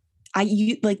like,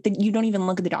 you don't even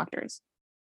look at the doctors.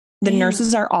 The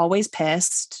nurses are always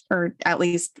pissed, or at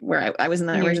least where I was in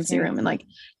the emergency room, and like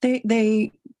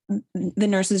the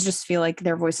nurses just feel like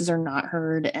their voices are not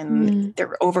heard and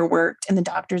they're overworked, and the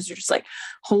doctors are just like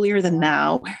holier than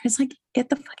thou. Whereas like at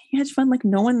the fucking hedge fund, like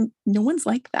no one's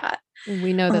like that.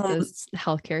 We know that this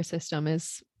healthcare system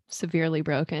is severely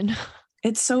broken.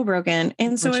 It's so broken.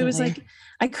 And so I was like,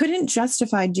 I couldn't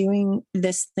justify doing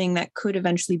this thing that could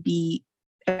eventually be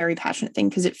a very passionate thing,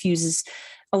 because it fuses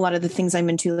a lot of the things I'm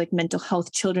into, like mental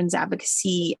health, children's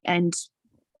advocacy, and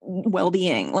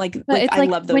well-being. Like I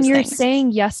love those things. When you're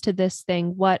saying yes to this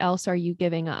thing, what else are you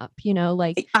giving up? You know,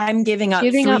 like I'm giving up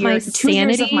my 2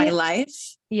 years of my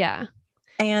life. Yeah.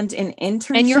 And an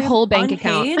internship. And your whole bank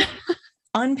account.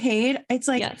 Unpaid. It's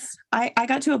like, I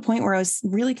got to a point where I was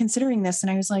really considering this,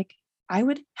 and I was like, I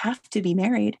would have to be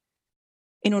married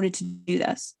in order to do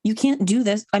this. You can't do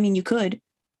this. I mean, you could,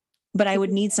 but I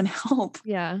would need some help.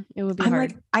 Yeah, it would be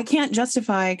hard. Like, I can't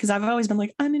justify, because I've always been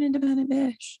like, I'm an independent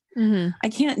bitch. Mm-hmm. I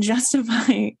can't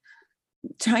justify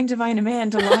trying to find a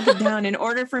man to lock it down in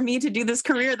order for me to do this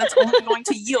career that's only going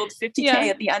to yield 50K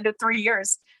at the end of 3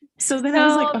 years. So then I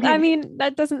was like, okay, I mean,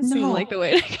 that doesn't seem like the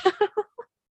way to go.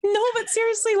 No, but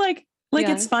seriously, like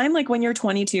it's fine. Like when you're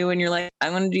 22 and you're like, I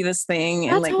want to do this thing,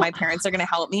 and like my parents are going to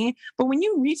help me. But when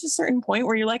you reach a certain point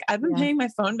where you're like, I've been paying my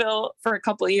phone bill for a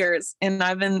couple of years, and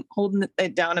I've been holding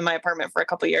it down in my apartment for a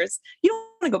couple of years, you don't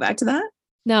want to go back to that.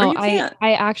 No,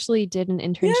 I actually did an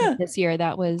internship this year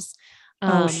that was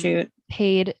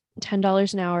paid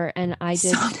 $10 an hour, and I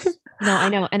did I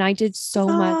know, and I did so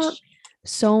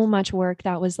much work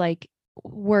that was like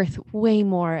worth way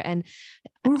more. And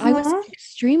I was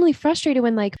extremely frustrated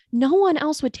when like no one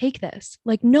else would take this.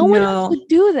 Like no one else would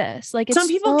do this. Like it's some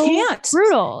people can't.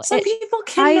 Brutal. Some people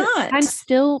cannot. I'm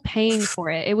still paying for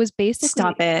it. It was basically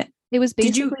stop it. It was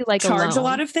basically Did you like charge a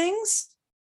lot of things,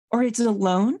 or it's a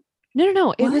loan?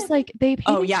 No. It was What? like they paid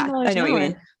Oh me yeah, $10 I know an what you hour,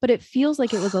 mean. but it feels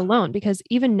like it was a loan because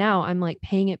even now I'm like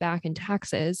paying it back in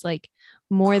taxes, like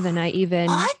more than I even.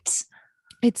 What?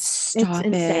 It's Stop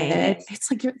insane. it.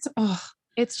 It's like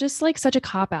It's just like such a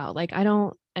cop out. Like I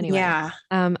don't. Anyway, yeah.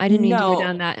 I didn't mean to go No,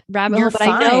 down that rabbit you're hole, but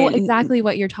I know fine. exactly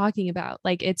what you're talking about.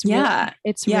 Like Yeah.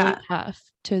 it's really Yeah. tough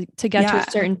to get to a Yeah.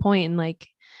 certain point and like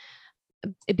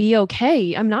be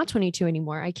okay. I'm not 22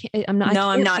 anymore. I No, I'm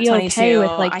can't not be okay 22.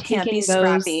 with like I can't be taking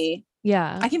those. scrappy.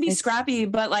 Yeah, I can be it's scrappy,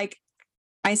 but like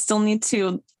I still need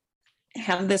to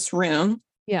have this room,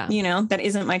 yeah. that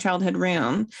isn't my childhood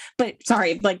room. But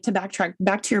sorry, like to backtrack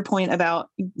back to your point about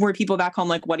were people back home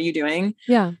like, what are you doing?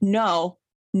 Yeah.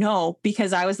 No,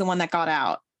 because I was the one that got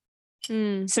out.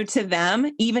 Mm. So to them,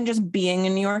 even just being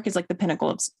in New York is like the pinnacle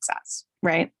of success,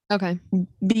 right? Okay.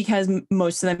 Because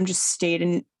most of them just stayed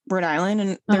in Rhode Island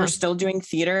and they're still doing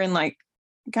theater, and like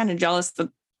kind of jealous that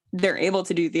they're able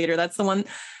to do theater. That's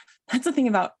the thing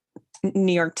about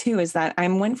New York too, is that I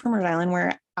went from Rhode Island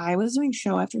where I was doing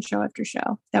show after show after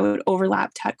show that would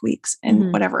overlap tech weeks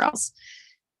and whatever else.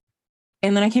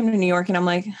 And then I came to New York and I'm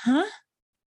like, huh?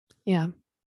 Yeah.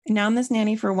 And now I'm this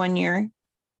nanny for 1 year.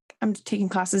 I'm taking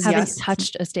classes. Haven't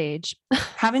touched a stage.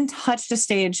 Haven't touched a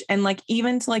stage. And like,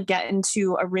 even to like get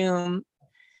into a room,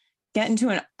 get into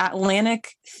an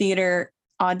Atlantic theater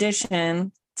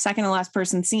audition, second to last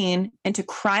person seen, and to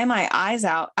cry my eyes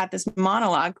out at this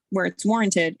monologue where it's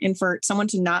warranted, and for someone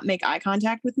to not make eye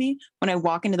contact with me when I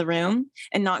walk into the room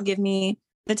and not give me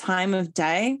the time of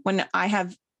day when I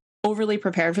have overly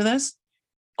prepared for this,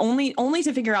 only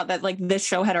to figure out that like this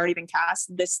show had already been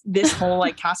cast. This whole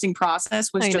like casting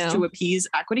process was just to appease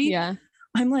equity. Yeah.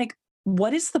 I'm like,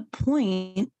 what is the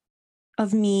point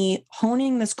of me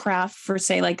honing this craft for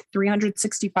say like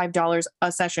 $365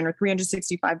 a session or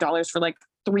 $365 for like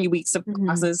 3 weeks of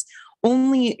classes,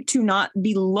 only to not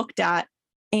be looked at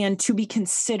and to be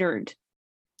considered?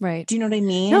 Right. Do you know what I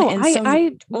mean? No, and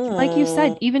I like you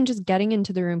said, even just getting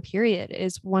into the room period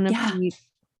is one of the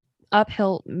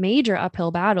major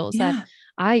uphill battles that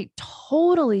I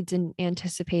totally didn't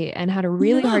anticipate and had a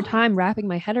really hard time wrapping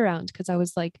my head around, because I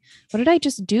was like, what did I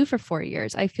just do for 4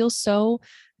 years? I feel so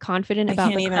confident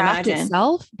about the craft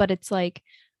itself, but it's like,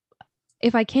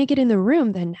 if I can't get in the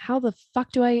room, then how the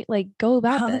fuck do I like go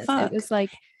about this? It was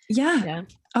like, yeah.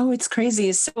 Oh, it's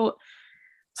crazy. So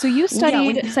you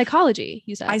studied psychology,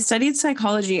 you said. I studied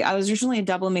psychology. I was originally a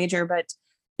double major, but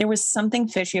there was something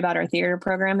fishy about our theater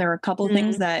program. There were a couple of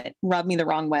things that rubbed me the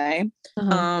wrong way.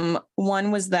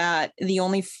 One was that the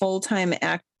only full-time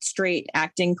straight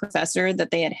acting professor that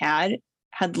they had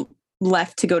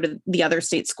left to go to the other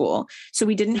state school. So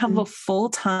we didn't have a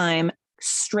full-time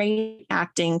straight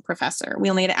acting professor. We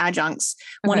only had adjuncts.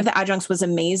 One of the adjuncts was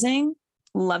amazing.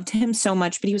 Loved him so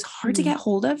much, but he was hard to get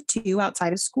hold of too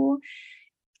outside of school.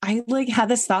 I like had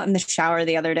this thought in the shower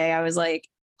the other day. I was like,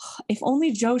 if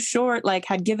only Joe Short like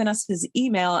had given us his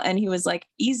email and he was like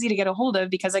easy to get a hold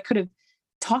of, because I could have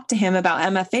talked to him about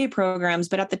MFA programs.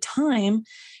 But at the time,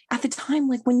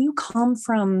 like when you come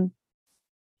from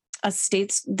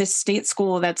this state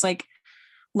school that's like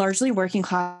largely working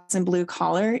class and blue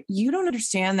collar, you don't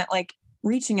understand that like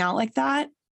reaching out like that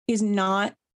is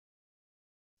not,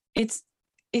 it's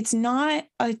not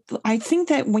I think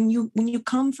that when you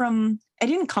come from, I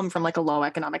didn't come from like a low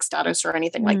economic status or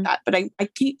anything like that, but I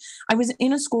was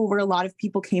in a school where a lot of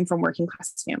people came from working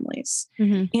class families.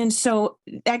 And so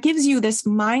that gives you this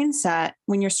mindset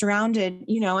when you're surrounded,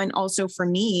 and also for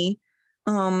me,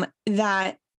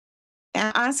 that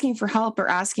asking for help or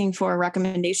asking for a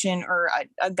recommendation or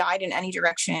a guide in any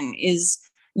direction is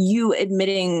you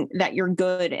admitting that you're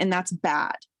good and that's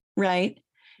bad. Right.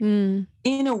 In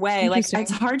a way, like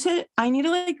it's hard to, I need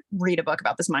to like read a book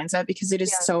about this mindset because it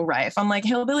is so rife. I'm like,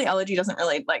 Hillbilly Elegy doesn't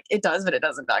really like, it does, but it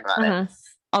doesn't talk about it.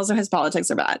 Also his politics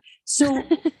are bad. So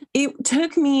it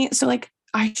took me, so like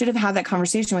I should have had that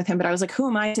conversation with him, but I was like, who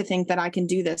am I to think that I can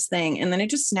do this thing? And then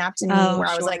it just snapped in me where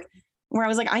I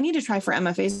was like, I need to try for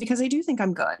MFAs because I do think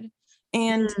I'm good.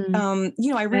 And,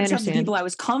 I reached out to people I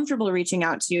was comfortable reaching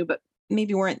out to, but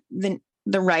maybe weren't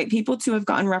the right people to have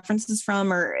gotten references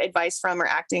from or advice from or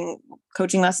acting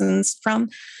coaching lessons from.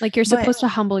 Like you're supposed to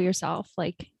humble yourself.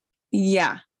 Like,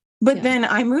 But then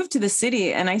I moved to the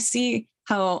city and I see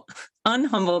how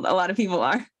unhumbled a lot of people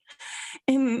are.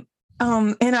 And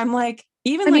I'm like,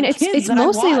 even I mean, like it's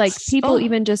mostly like people,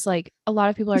 even just like a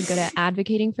lot of people are good at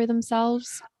advocating for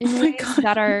themselves in ways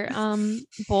that are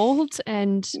bold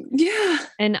and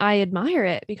I admire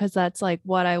it because that's like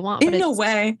what I want. In a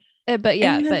way. But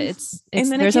it's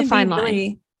there's a fine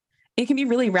line. It can be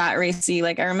really rat racy.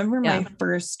 Like I remember my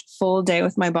first full day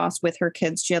with my boss with her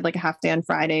kids. She had like a half day on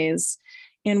Fridays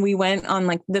and we went on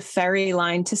like the ferry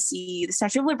line to see the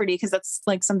Statue of Liberty, because that's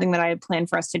like something that I had planned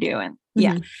for us to do. And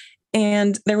yeah.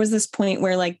 And there was this point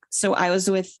where like, so I was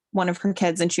with one of her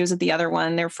kids and she was with the other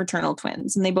one. They're fraternal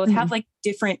twins and they both have like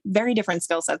very different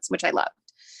skill sets, which I loved.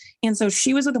 And so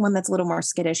she was with the one that's a little more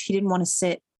skittish. He didn't want to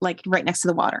sit like right next to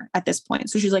the water at this point.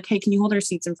 So she's like, hey, can you hold our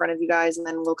seats in front of you guys? And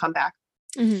then we'll come back.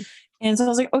 And so I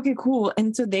was like, okay, cool.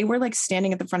 And so they were like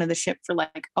standing at the front of the ship for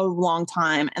like a long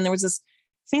time. And there was this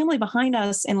family behind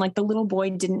us. And like the little boy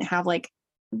didn't have like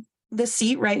the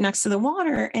seat right next to the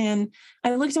water. And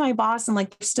I looked at my boss and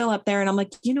like, they're still up there. And I'm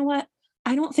like, you know what?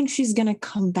 I don't think she's going to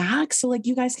come back. So like,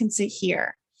 you guys can sit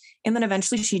here. And then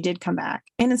eventually she did come back.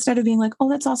 And instead of being like, oh,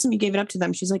 that's awesome, you gave it up to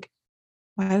them, she's like,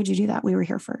 why would you do that? We were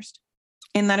here first.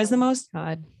 And that is the most,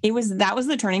 that was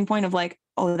the turning point of like,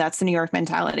 oh, that's the New York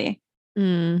mentality.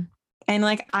 And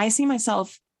like, I see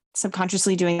myself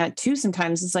subconsciously doing that too.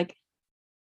 Sometimes it's like,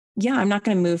 yeah, I'm not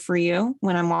going to move for you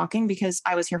when I'm walking because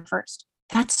I was here first.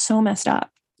 That's so messed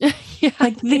up.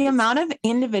 Like the amount of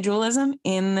individualism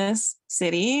in this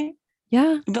city.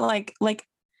 Yeah. But like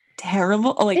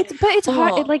terrible. Like, it's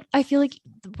hard. Like, I feel like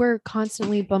we're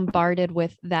constantly bombarded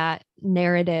with that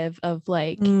narrative of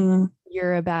like,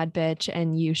 you're a bad bitch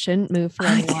and you shouldn't move for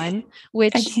anyone,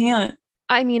 which I can't.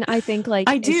 I mean, I think like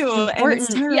I do. And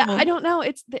it's terrible. Yeah, I don't know.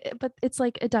 But it's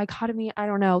like a dichotomy. I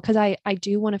don't know. Cause I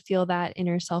do want to feel that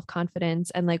inner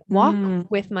self-confidence and like walk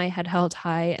with my head held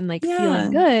high and like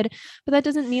feeling good. But that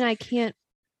doesn't mean I can't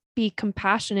be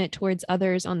compassionate towards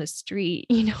others on the street.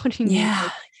 You know what I mean? Yeah.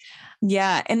 Like,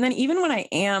 yeah. And then even when I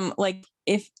am like,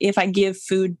 if I give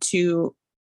food to,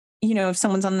 you know, if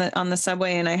someone's on the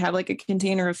subway and I have like a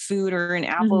container of food or an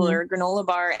apple or a granola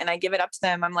bar and I give it up to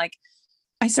them, I'm like,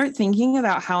 I start thinking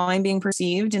about how I'm being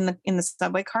perceived in the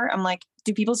subway cart. I'm like,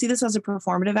 do people see this as a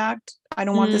performative act? I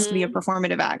don't want this to be a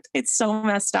performative act. It's so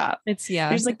messed up.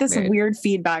 There's like this weird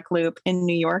feedback loop in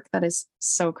New York that is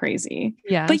so crazy.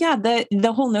 Yeah. But yeah,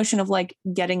 the whole notion of like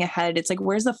getting ahead, it's like,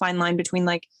 where's the fine line between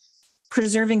like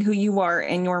preserving who you are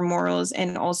and your morals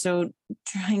and also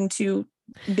trying to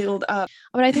build up?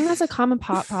 But I think that's a common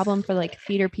problem for like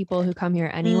theater people who come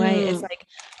here anyway. It's like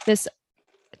this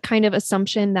kind of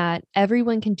assumption that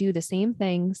everyone can do the same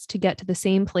things to get to the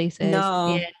same places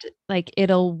and like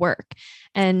it'll work.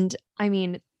 And I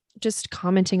mean, just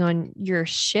commenting on your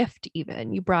shift,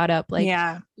 even you brought up like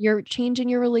you're changing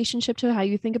your relationship to how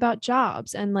you think about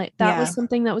jobs. And like that was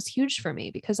something that was huge for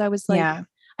me because I was like,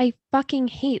 I fucking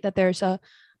hate that there's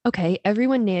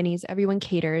everyone nannies, everyone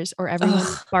caters, or everyone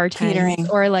bartends,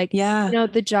 or like, you know,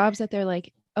 the jobs that they're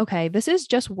like, okay, this is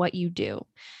just what you do.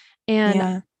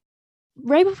 And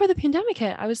right before the pandemic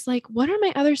hit, I was like, what are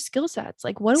my other skill sets?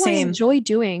 Like, what do I enjoy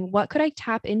doing? What could I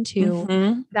tap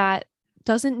into that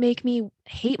doesn't make me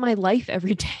hate my life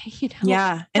every day? You know?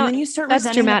 Yeah. And then you start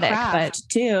resenting the craft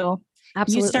too.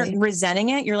 Absolutely. You start resenting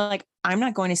it. You're like, I'm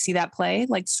not going to see that play.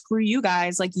 Like, screw you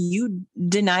guys. Like, you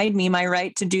denied me my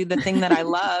right to do the thing that I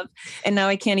love. And now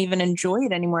I can't even enjoy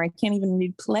it anymore. I can't even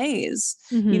read plays.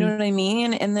 You know what I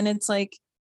mean? And then it's like,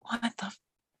 what the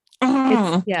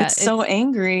it's so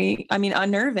angry. I mean,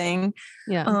 unnerving.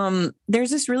 Yeah. There's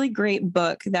this really great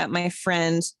book that my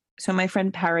friend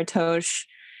Paratosh,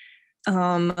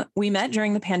 we met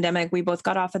during the pandemic. We both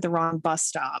got off at the wrong bus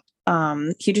stop.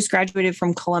 He just graduated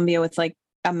from Columbia with like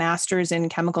a master's in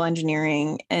chemical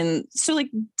engineering. And so like,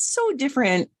 so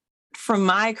different from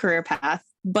my career path,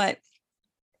 but,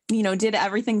 you know, did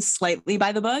everything slightly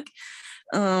by the book.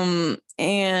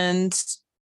 And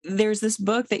there's this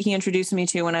book that he introduced me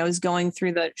to when I was going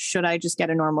through the Should I Just Get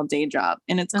a Normal Day Job?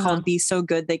 And it's called Be So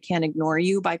Good They Can't Ignore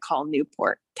You by Cal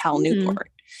Newport.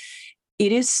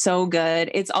 It is so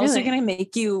good. It's also going to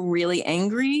make you really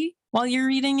angry while you're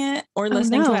reading it or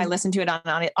listening to it. I listened to it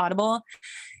on Audible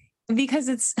because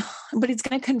it's going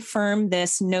to confirm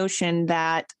this notion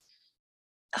that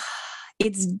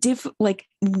it's like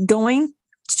going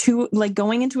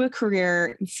into a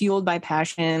career fueled by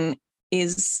passion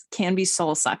can be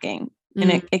soul sucking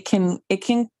and it can,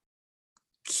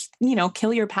 you know,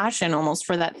 kill your passion almost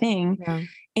for that thing. Yeah.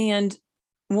 And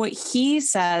what he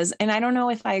says, and I don't know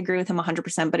if I agree with him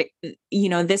 100%, but you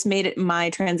know, this made it my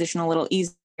transition a little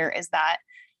easier, is that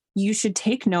you should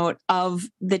take note of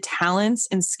the talents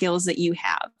and skills that you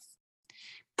have,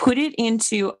 put it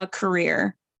into a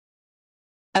career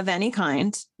of any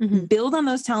kind, build on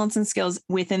those talents and skills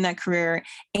within that career.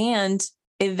 And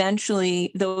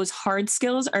eventually those hard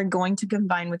skills are going to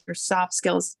combine with your soft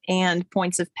skills and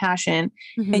points of passion.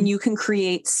 And you can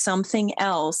create something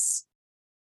else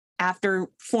after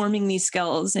forming these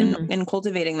skills and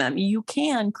cultivating them. You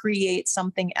can create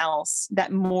something else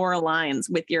that more aligns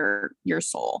with your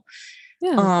soul.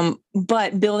 Yeah.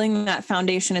 But building that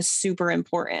foundation is super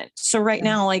important. So right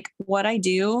now, like what I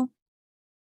do,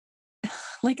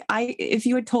 like if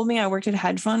you had told me I worked at a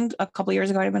hedge fund a couple years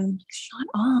ago, I'd have been like, shut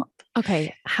up.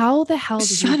 Okay. How the hell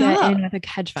did you Shut get up. in with a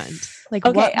hedge fund? Like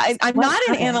Okay. I'm what not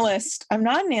an happened? analyst. I'm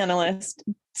not an analyst.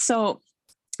 So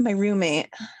my roommate,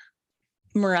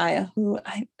 Mariah, who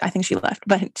I think she left,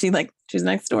 but she's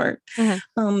next door.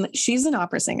 Uh-huh. She's an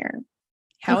opera singer.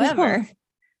 Okay, However,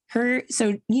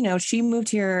 cool. she moved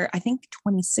here, I think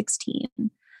 2016,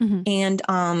 Mhm.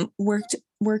 and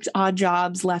worked odd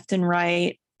jobs left and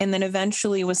right. And then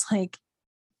eventually was like,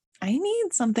 I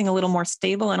need something a little more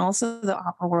stable. And also the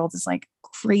opera world is like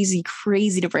crazy,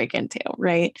 crazy to break into,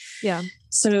 right? Yeah.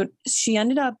 So she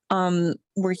ended up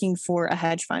working for a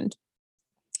hedge fund.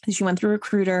 She went through a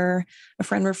recruiter, a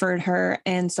friend referred her.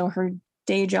 And so her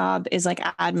day job is like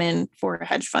admin for a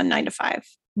hedge fund 9 to 5.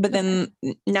 But then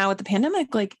now with the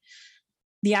pandemic, like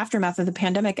the aftermath of the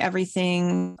pandemic, a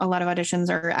lot of auditions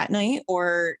are at night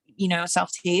or,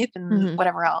 self-tape and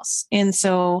whatever else. And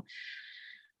so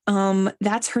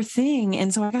that's her thing.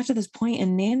 And so I got to this point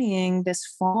in nannying this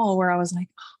fall where I was like,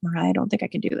 oh, Mariah, I don't think I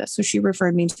can do this. So she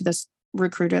referred me to this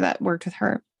recruiter that worked with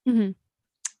her. Mm-hmm.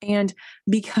 And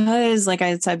because, like I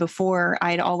had said before,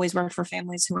 I'd always worked for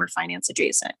families who were finance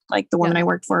adjacent. Like the woman I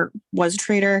worked for was a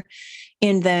trader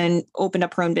and then opened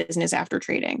up her own business after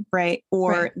trading, right?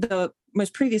 Or the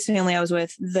most previous family I was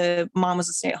with, the mom was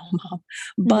a stay-at-home mom,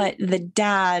 but the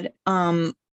dad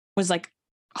was like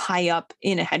high up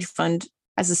in a hedge fund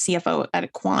as a CFO at a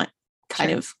quant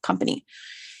kind of company.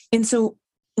 And so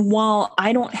while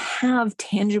I don't have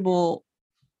tangible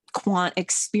quant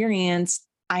experience,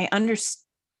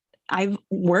 I've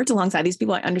worked alongside these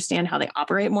people. I understand how they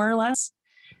operate more or less.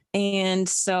 And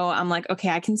so I'm like, okay,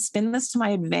 I can spin this to my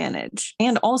advantage.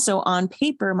 And also on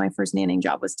paper, my first nannying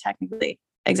job was technically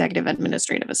executive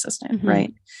administrative assistant,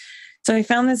 right? So I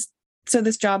found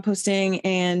this job posting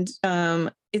and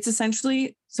it's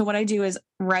essentially, so what I do is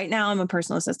right now I'm a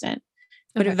personal assistant,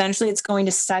 but eventually it's going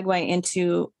to segue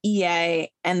into EA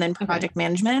and then project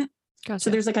management. Gotcha. So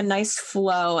there's like a nice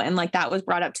flow. And like that was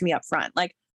brought up to me up front.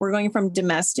 Like we're going from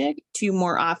domestic to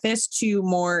more office to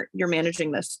more, you're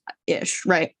managing this ish,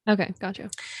 right? Okay,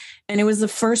 gotcha. And it was the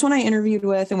first one I interviewed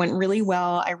with and went really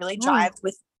well. I really jived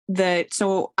with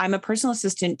so I'm a personal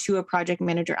assistant to a project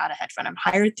manager at a hedge fund. I'm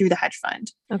hired through the hedge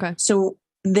fund. Okay. So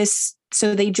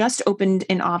they just opened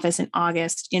an office in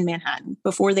August in Manhattan.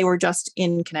 Before they were just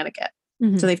in Connecticut.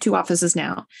 So they have 2 offices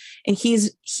now. And he's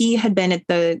been with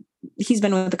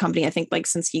the company, I think like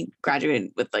since he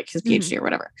graduated with like his PhD or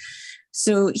whatever.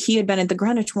 So he had been at the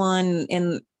Greenwich one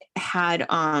and had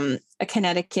a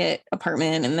Connecticut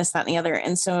apartment and this, that, and the other.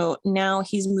 And so now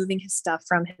he's moving his stuff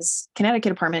from his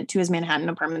Connecticut apartment to his Manhattan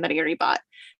apartment that he already bought.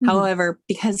 However,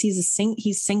 because he's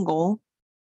single,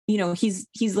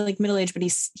 he's like middle-aged, but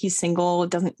he's single,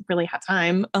 doesn't really have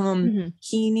time.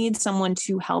 He needs someone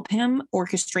to help him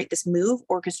orchestrate this move,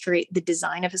 orchestrate the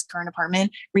design of his current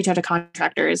apartment, reach out to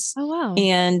contractors. Oh, wow.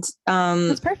 And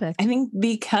that's perfect. I think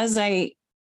because I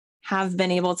have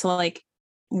been able to like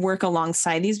work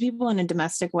alongside these people in a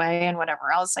domestic way and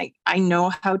whatever else, like I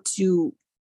know how to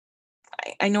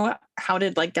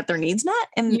like get their needs met.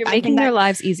 And you're making their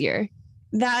lives easier.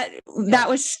 That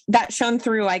shone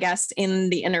through, I guess, in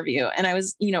the interview. And I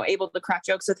was, able to crack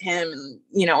jokes with him and,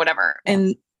 whatever.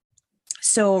 And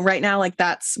so right now, like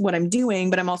that's what I'm doing,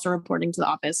 but I'm also reporting to the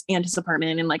office and his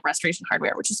apartment and like Restoration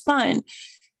Hardware, which is fun.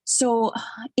 So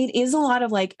it is a lot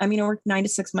of like, I work 9 to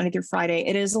 6 Monday through Friday.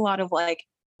 It is a lot of like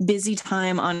busy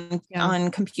time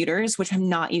on computers, which I'm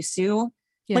not used to.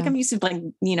 Yeah. Like I'm used to like,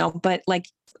 but like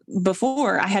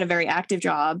before I had a very active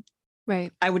job.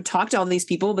 Right. I would talk to all these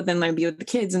people, but then I'd be with the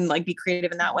kids and like be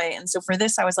creative in that way. And so for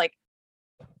this, I was like,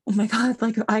 oh my God,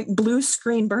 like blue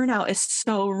screen burnout is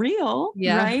so real.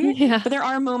 Yeah. Right. Yeah. But there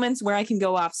are moments where I can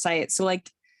go off site. So like,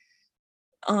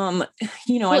 I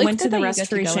went to the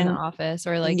Restoration to office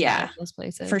or like those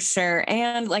places for sure.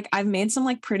 And like, I've made some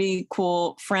like pretty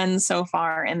cool friends so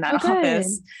far in that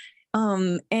office.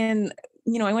 And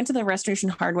I went to the Restoration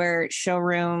Hardware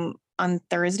showroom on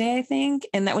Thursday, I think.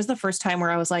 And that was the first time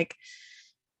where I was like,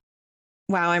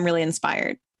 wow, I'm really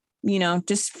inspired,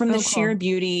 just from the sheer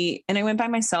beauty. And I went by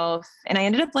myself and I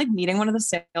ended up like meeting one of the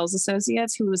sales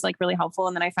associates who was like really helpful.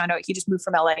 And then I found out he just moved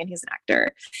from LA and he's an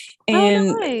actor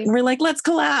and we're like, let's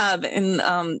collab. And,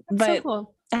 but so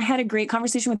cool. I had a great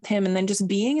conversation with him and then just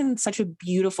being in such a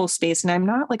beautiful space. And I'm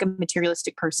not like a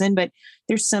materialistic person, but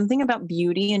there's something about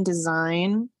beauty and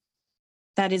design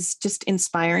that is just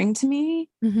inspiring to me.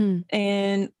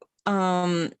 And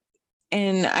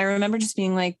I remember just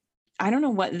being like, I don't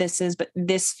know what this is, but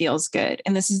this feels good.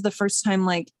 And this is the first time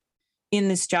like in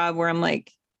this job where I'm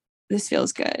like, this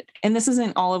feels good. And this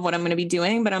isn't all of what I'm going to be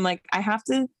doing, but I'm like, I have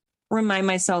to remind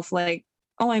myself like,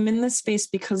 oh, I'm in this space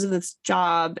because of this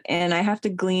job. And I have to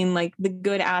glean like the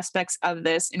good aspects of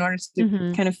this in order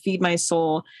to kind of feed my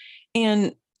soul.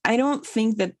 And I don't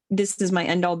think that this is my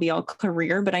end all be all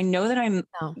career, but I know that I'm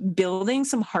building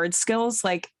some hard skills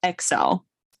like Excel.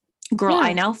 Girl,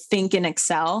 I now think in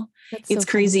Excel. It's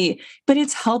so crazy, but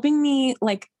it's helping me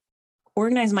like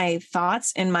organize my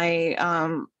thoughts and my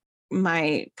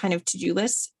my kind of to-do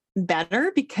list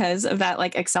better because of that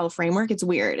like Excel framework. It's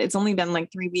weird. It's only been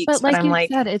like 3 weeks, but like I'm you like,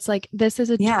 said, it's like this is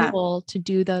a tool to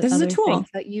do the this other is a tool things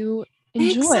that you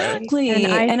enjoy. Exactly.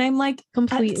 And I'm like,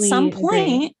 completely at some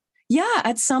point, agree.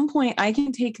 at some point I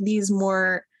can take these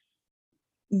more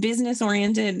business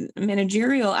oriented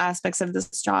managerial aspects of this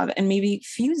job and maybe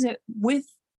fuse it with,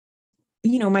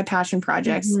 you know, my passion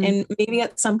projects and maybe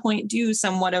at some point do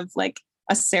somewhat of like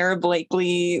a Sarah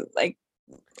Blakely, like,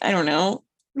 I don't know,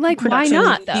 like why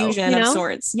not though? Fusion of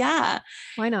sorts. Yeah.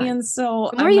 Why not? And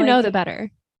so the more you know, the better.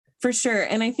 For sure.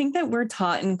 And I think that we're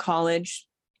taught in college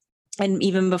and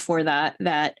even before that,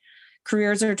 that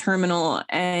careers are terminal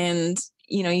and,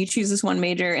 you know, you choose this one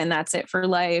major and that's it for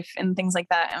life and things like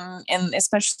that. And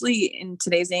especially in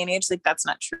today's day and age, like that's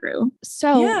not true.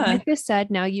 So with this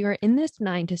said, now you are in this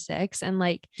 9 to 6 and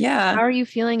like, how are you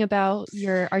feeling about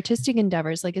your artistic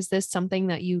endeavors? Like, is this something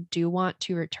that you do want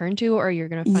to return to, or you're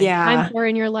going to find time for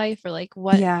in your life, or like,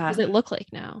 what does it look like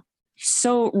now?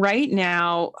 So right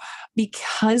now,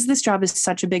 because this job is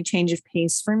such a big change of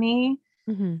pace for me,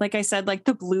 like I said, like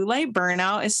the blue light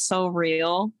burnout is so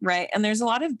real, right? And there's a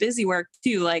lot of busy work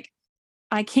too. Like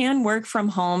I can work from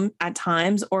home at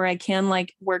times, or I can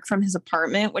like work from his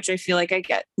apartment, which I feel like I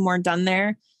get more done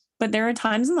there. But there are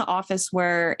times in the office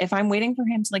where if I'm waiting for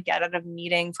him to like get out of a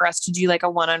meeting for us to do like a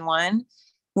one-on-one,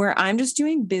 where I'm just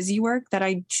doing busy work that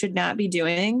I should not be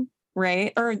doing,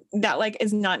 right? Or that like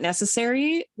is not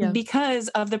necessary because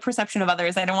of the perception of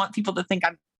others. I don't want people to think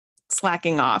I'm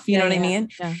slacking off, you know what I mean?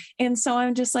 And so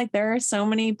I'm just like, there are so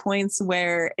many points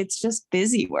where it's just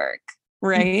busy work,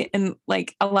 right? And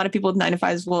like a lot of people with 9 to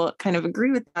 5s will kind of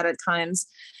agree with that at times.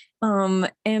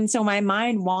 And so my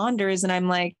mind wanders and I'm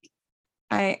like,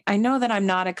 I know that I'm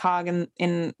not a cog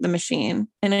in the machine.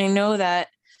 And I know that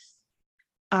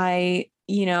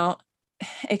you know,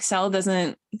 Excel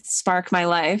doesn't spark my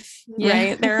life,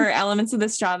 right? There are elements of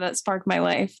this job that spark my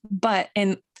life, but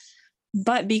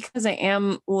because I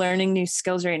am learning new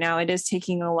skills right now, it is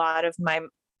taking a lot of my,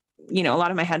 you know, a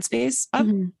lot of my headspace up.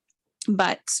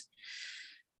 But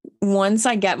once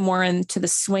I get more into the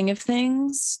swing of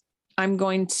things,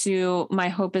 my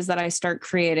hope is that I start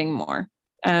creating more.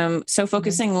 So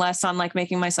focusing less on like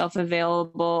making myself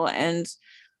available and,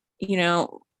 you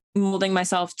know, molding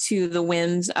myself to the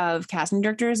whims of casting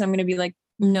directors. I'm going to be like,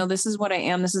 no, this is what I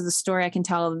am. This is the story I can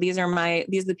tell. These are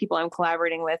the people I'm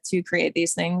collaborating with to create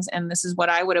these things. And this is what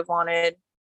I would have wanted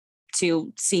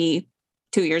to see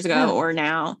 2 years ago or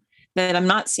now that I'm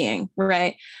not seeing.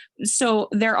 Right. So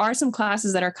there are some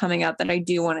classes that are coming up that I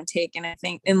do want to take. And I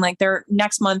think in like their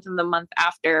next month and the month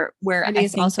after where I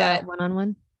think also that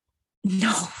one-on-one.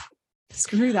 No,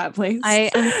 screw that place.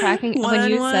 I am cracking when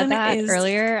you said that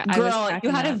earlier. Girl, you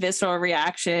had a visceral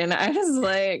reaction. I was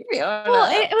like,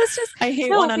 well, it was just I hate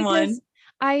one-on-one.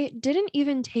 I didn't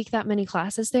even take that many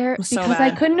classes there because I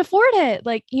couldn't afford it.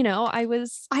 Like, you know, I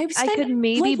could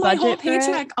maybe budget my whole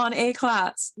paycheck on a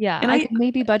class. Yeah, and I could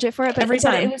maybe budget for it, but every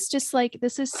time it was just like,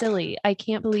 this is silly. I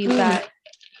can't believe that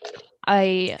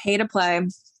I pay to play.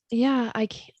 Yeah, I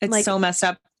can't. It's like, so messed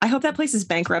up. I hope that place is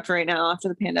bankrupt right now after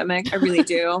the pandemic. I really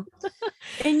do.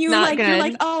 And you're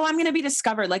like, oh, I'm going to be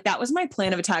discovered. Like that was my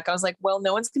plan of attack. I was like, well,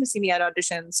 no one's going to see me at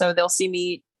audition, so they'll see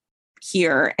me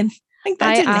here. And like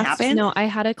that didn't happen. No, I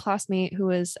had a classmate who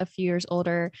was a few years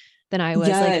older than I was,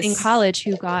 like in college,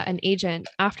 who got an agent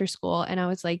after school, and I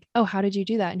was like, oh, how did you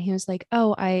do that? And he was like,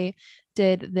 oh, I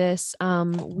did this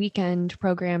weekend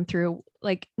program through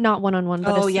like not one-on-one,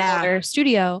 but a smaller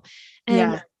studio,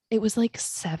 and it was like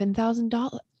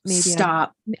 $7,000. Maybe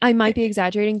stop. I might be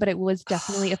exaggerating, but it was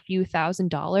definitely a few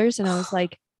 $1,000s. And I was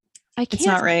like, I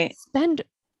can't spend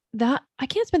that. I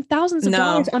can't spend thousands of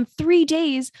dollars on 3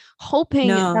 days hoping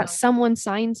that someone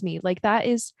signs me. Like that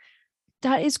is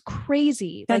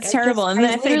crazy. That's like, terrible. And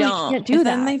then if they don't, can't do that.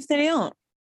 Then if they don't,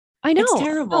 I know. It's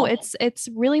terrible. No, it's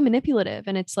really manipulative.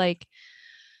 And it's like,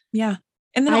 yeah.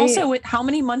 And then also with how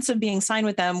many months of being signed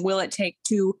with them will it take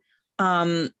to,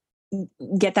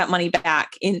 get that money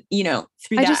back in, you know,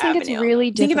 through that I just think avenue. It's really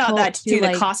difficult. Think about that too,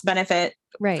 like, the cost benefit.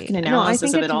 Right. No, I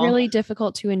think it's really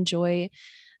difficult to enjoy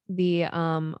the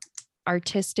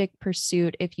artistic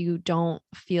pursuit if you don't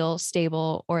feel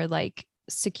stable or like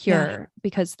secure,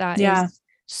 because that is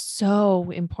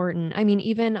so important. I mean,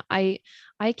 even I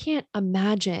can't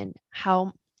imagine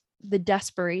how the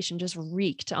desperation just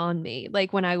wreaked on me,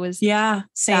 like when I was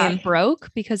that broke,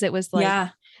 because it was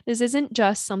like, this isn't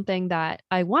just something that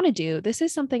I want to do. This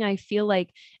is something I feel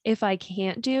like if I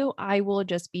can't do, I will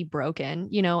just be broken,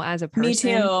 you know, as a person.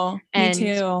 Me too. And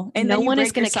Me too. And no one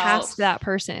is going to cast that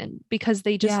person because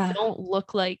they just don't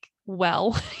look like,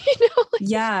 well, you know?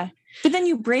 Like, but then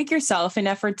you break yourself in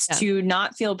efforts to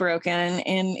not feel broken.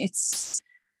 And it's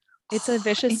a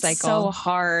vicious cycle. So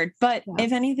hard. But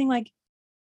if anything, like,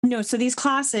 no, so these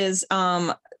classes,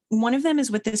 one of them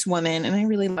is with this woman, and I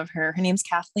really love her. Her name's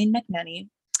Kathleen McNenny.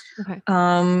 Okay.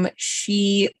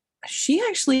 She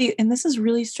actually, and this is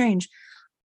really strange,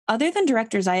 other than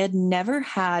directors, I had never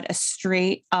had a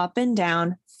straight up and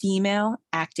down female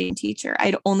acting teacher.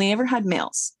 I'd only ever had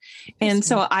males. And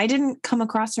so I didn't come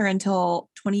across her until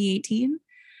 2018.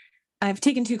 I've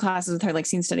taken 2 classes with her, like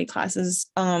scene study classes.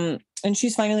 And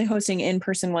she's finally hosting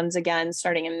in-person ones again,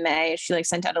 starting in May. She like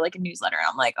sent out a newsletter.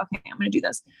 I'm like, okay, I'm going to do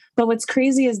this. But what's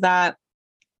crazy is that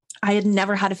I had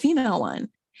never had a female one.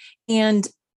 And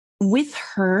with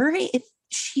her,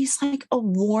 she's like a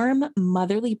warm,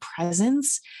 motherly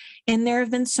presence. And there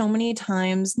have been so many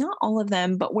times, not all of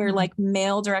them, but where like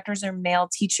male directors or male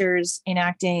teachers in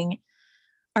acting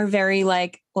are very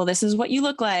like, well, this is what you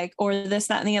look like, or this,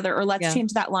 that, and the other, or let's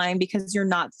change that line because you're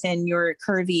not thin, you're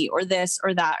curvy, or this,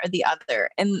 or that, or the other,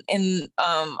 and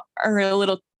are a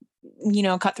little, you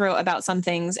know, cutthroat about some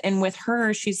things. And with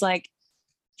her, she's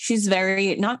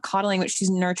very not coddling, but she's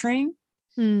nurturing.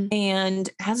 And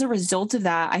as a result of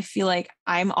that, I feel like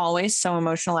I'm always so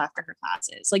emotional after her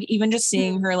classes. Like even just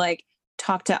seeing her like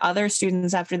talk to other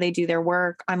students after they do their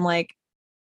work, I'm like,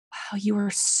 wow, you are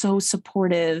so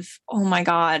supportive. Oh my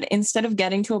God. Instead of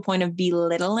getting to a point of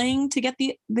belittling to get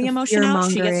the emotion out,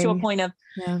 she gets to a point of,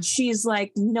 she's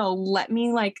like, no, let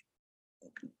me I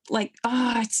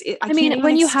mean,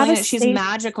 when you have a she's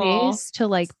magical to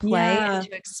like play and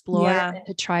to explore and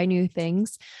to try new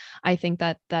things, I think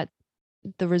that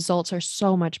the results are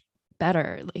so much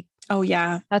better. Like, oh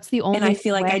yeah, that's the only. And I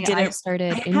feel like I had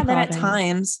that at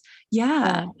times.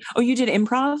 Yeah. Oh, you did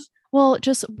improv? Well,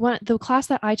 just the class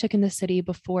that I took in the city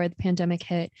before the pandemic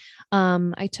hit,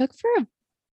 I took for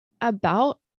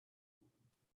about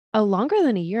a longer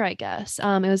than a year, I guess.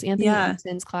 It was Anthony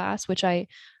Ibsen's class, which I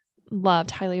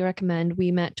loved, highly recommend.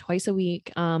 We met twice a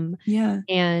week.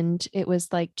 And it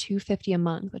was like $250 a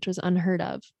month, which was unheard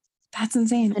of. That's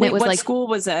insane. And wait, what school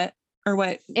was it? Or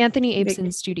what? Anthony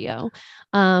Ibsen studio.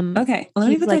 Okay. Well, let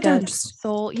me put that down.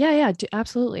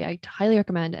 Absolutely. I highly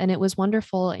recommend. And it was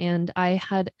wonderful. And I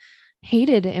had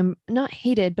not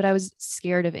hated, but I was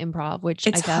scared of improv, which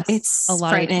I guess it's a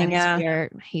lot of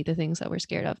times we hate the things that we're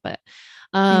scared of. But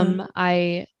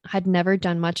I had never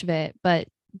done much of it, but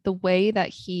the way that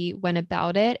he went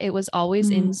about it, it was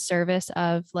always in service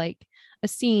of like a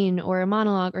scene or a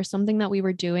monologue or something that we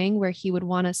were doing, where he would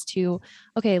want us to,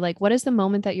 okay, like, what is the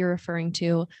moment that you're referring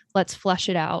to? Let's flesh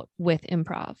it out with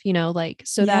improv, you know, like,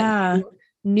 so that you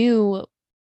knew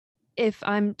if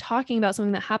I'm talking about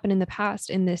something that happened in the past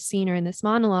in this scene or in this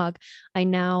monologue, I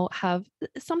now have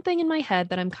something in my head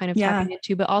that I'm kind of tapping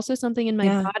into, but also something in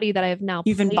my body that I have now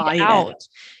played out.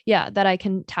 That I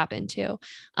can tap into.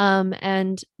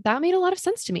 And that made a lot of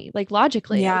sense to me. Like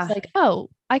logically, I was like, oh,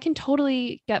 I can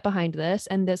totally get behind this,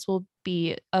 and this will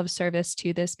be of service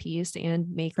to this piece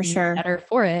and make me better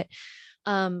for it.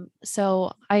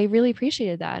 So I really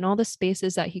appreciated that. And all the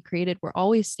spaces that he created were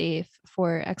always safe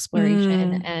for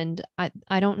exploration. And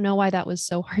I don't know why that was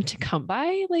so hard to come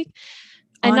by. Like,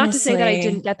 and honestly, not to say that I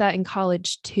didn't get that in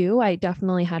college too. I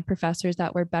definitely had professors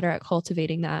that were better at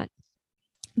cultivating that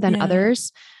than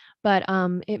others, but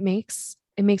it makes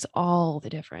all the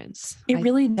difference. It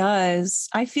really does.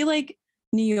 I feel like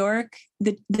New York,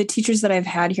 the teachers that I've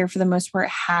had here for the most part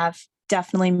have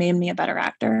definitely made me a better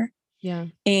actor. Yeah.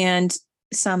 And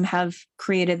some have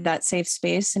created that safe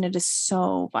space, and it is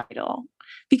so vital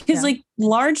because like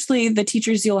largely the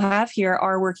teachers you'll have here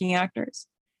are working actors.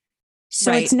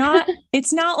 So it's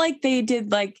not like they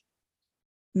did like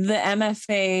the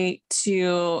MFA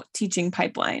to teaching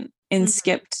pipeline and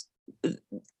skipped,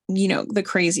 you know, the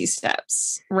crazy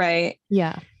steps. Right.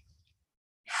 Yeah.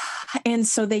 And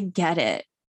so they get it.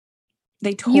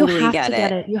 They totally get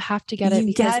it. You have to get it.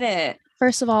 You get it.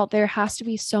 First of all, there has to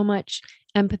be so much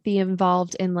empathy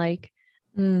involved in like,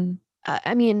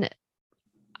 I mean,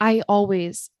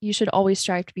 you should always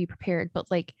strive to be prepared,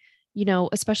 but like, you know,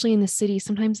 especially in the city,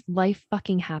 sometimes life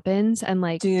fucking happens, and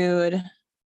like, dude,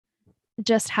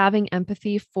 just having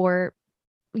empathy for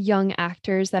young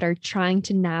actors that are trying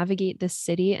to navigate this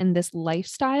city and this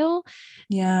lifestyle,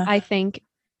 Yeah. I think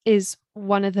is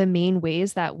one of the main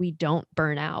ways that we don't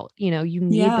burn out. You know, you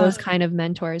need those kind of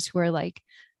mentors who are like,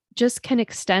 just can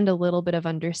extend a little bit of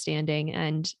understanding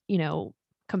and, you know,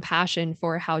 compassion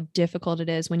for how difficult it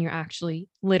is when you're actually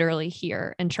literally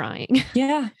here and trying.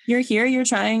 Yeah. You're here, you're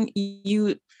trying,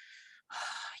 you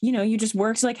know, you just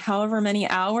worked like however many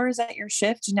hours at your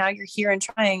shift. Now you're here and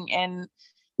trying, and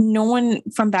no one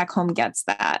from back home gets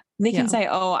that. They can say,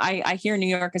 oh, I hear New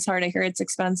York is hard. I hear it's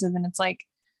expensive. And it's like,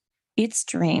 it's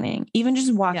draining. Even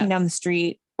just walking down the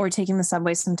street or taking the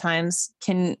subway sometimes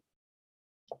can,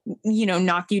 you know,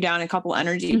 knock you down a couple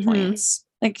energy points.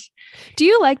 Like, do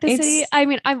you like the city? I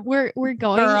mean, we're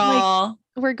going, girl,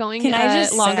 we're going can I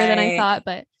just longer than I thought,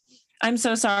 but I'm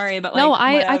so sorry, but no,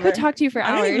 like, I could talk to you for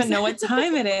hours. I don't even know what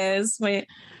time it is. Wait.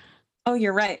 Oh,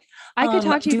 you're right. I could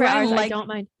talk to you for hours. I don't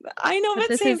mind. I know, but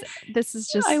this is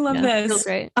just, I love this. Feels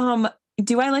great.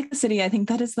 Do I like the city? I think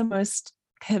that is the most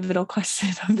pivotal question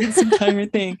of this entire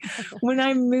thing. When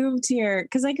I moved here,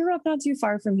 because I grew up not too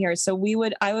far from here, so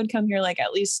I would come here like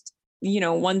at least, you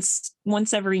know, once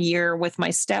every year with my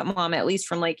stepmom, at least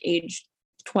from like age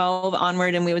 12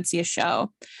 onward, and we would see a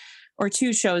show or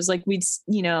two shows. Like we'd,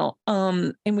 you know,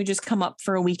 and we just come up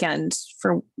for a weekend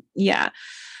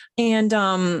and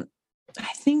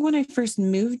I think when I first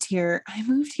moved here, I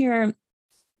moved here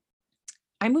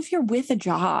with a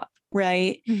job,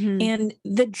 right? Mm-hmm. And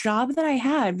the job that I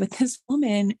had with this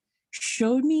woman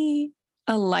showed me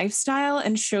a lifestyle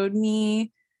and showed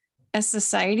me a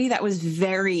society that was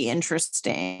very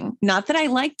interesting. Not that I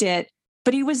liked it,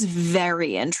 but it was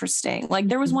very interesting. Like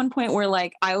there was one point where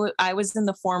like I was in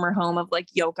the former home of like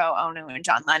Yoko Ono and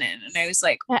John Lennon. And I was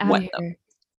like, what the?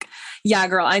 Yeah,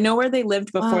 girl, I know where they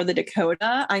lived before the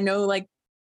Dakota. I know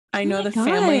the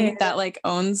family that like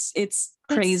owns, it's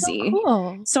crazy. So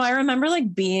cool. So I remember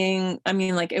like being, I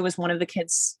mean, like it was one of the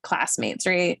kids' classmates,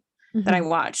 right? Mm-hmm. That I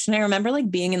watched. And I remember like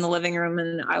being in the living room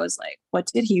and I was like, what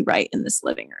did he write in this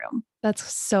living room? That's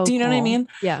so Do you know what I mean?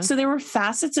 Yeah. So there were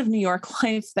facets of New York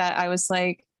life that I was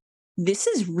like, this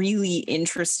is really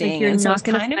interesting. Like you're not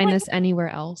going to find this anywhere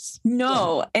else.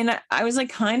 No. And I was like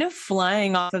kind of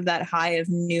flying off of that high of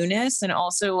newness and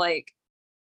also like,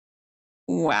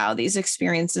 wow, these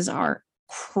experiences are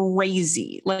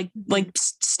crazy. Like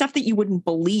stuff that you wouldn't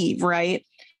believe. Right.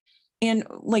 And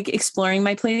like exploring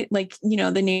my place, like, you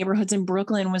know, the neighborhoods in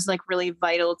Brooklyn was like really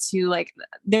vital to like,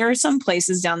 there are some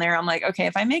places down there. I'm like, okay,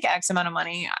 if I make X amount of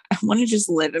money, I want to just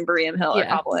live in Bereum Hill or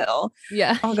Cobble Hill.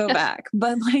 Yeah. I'll go back.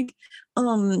 But like,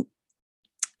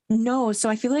 no. So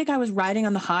I feel like I was riding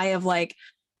on the high of like,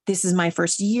 this is my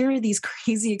first year, these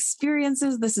crazy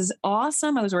experiences. This is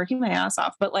awesome. I was working my ass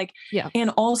off, but like, and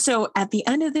also at the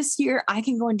end of this year, I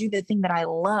can go and do the thing that I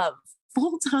love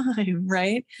full time.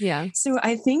 Right. Yeah. So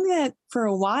I think that for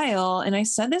a while, and I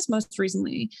said this most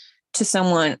recently to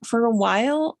someone, for a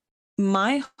while,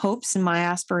 my hopes and my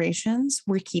aspirations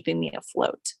were keeping me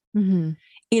afloat. Mm-hmm.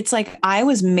 It's like I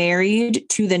was married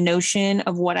to the notion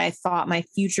of what I thought my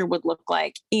future would look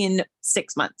like in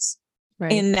 6 months.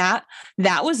 Right. And that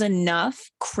was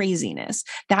enough craziness.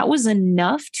 That was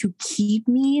enough to keep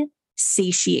me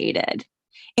satiated.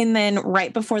 And then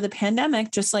right before the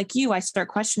pandemic, just like you, I start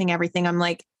questioning everything. I'm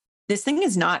like, this thing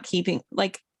is not keeping,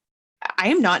 like, I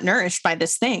am not nourished by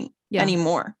this thing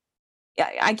anymore.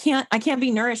 I can't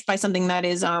be nourished by something that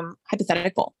is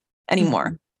hypothetical anymore.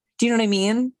 Mm-hmm. Do you know what I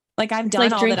mean? Like I've done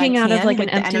like all drinking that I can out of like an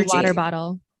empty empty water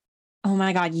bottle. Oh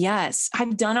my God. Yes.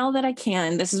 I've done all that I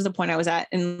can. This is the point I was at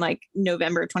in like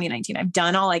November of 2019. I've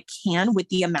done all I can with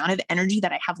the amount of energy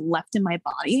that I have left in my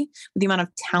body, with the amount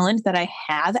of talent that I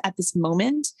have at this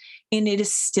moment. And it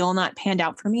is still not panned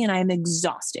out for me. And I am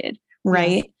exhausted.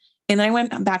 Right. Yeah. And I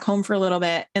went back home for a little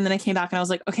bit and then I came back and I was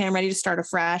like, okay, I'm ready to start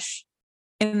afresh.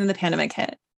 And then the pandemic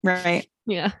hit. Right.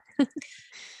 Yeah.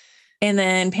 And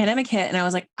then pandemic hit and I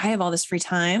was like, I have all this free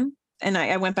time. And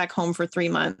I went back home for 3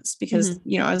 months because,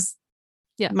 you know,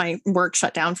 my work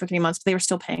shut down for 3 months, but they were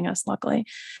still paying us, luckily.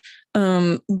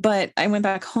 But I went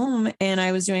back home and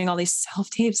I was doing all these self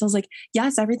tapes. I was like,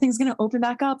 yes, everything's going to open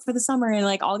back up for the summer and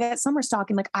like, I'll get summer stock.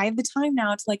 And like, I have the time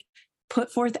now to like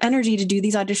put forth energy to do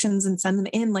these auditions and send them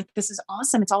in. Like, this is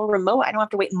awesome. It's all remote. I don't have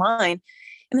to wait in line.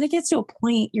 And then it gets to a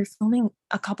point, you're filming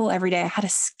a couple every day. I had a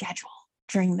schedule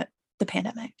during the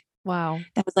pandemic. Wow.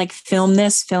 That was like, film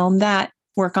this, film that,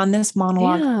 work on this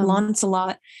monologue,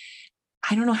 Lancelot.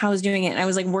 I don't know how I was doing it. And I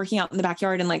was like working out in the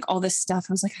backyard and like all this stuff.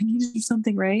 I was like, I need to do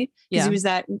something, right? Because it was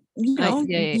that, you know,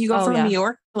 you go from New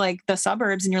York, like the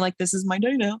suburbs, and you're like, this is my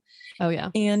day now. Oh yeah.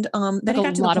 And then I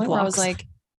got to the point where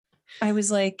I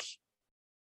was like,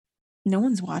 no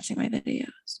one's watching my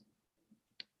videos.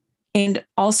 And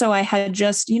also I had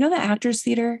just, the Actors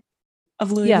Theater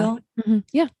of Yeah. Louisville. Mm-hmm.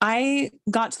 Yeah. I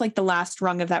got to like the last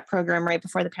rung of that program right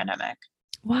before the pandemic.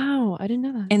 Wow. I didn't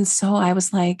know that. And so I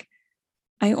was like,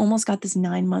 I almost got this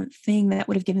 9-month thing that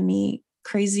would have given me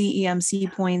crazy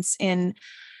EMC points and,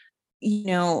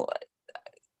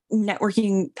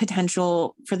 networking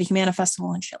potential for the Humana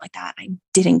Festival and shit like that. I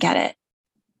didn't get it.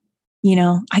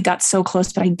 I got so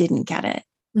close, but I didn't get it.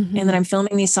 Mm-hmm. And then I'm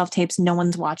filming these self-tapes. No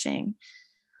one's watching.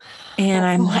 And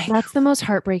I'm like, that's the most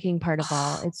heartbreaking part of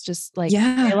all. It's just like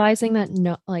realizing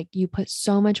that you put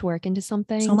so much work into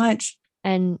something, so much,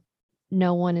 and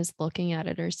no one is looking at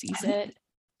it or sees it.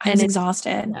 I was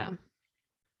exhausted. Yeah.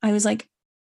 I was like,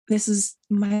 this is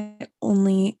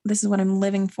what I'm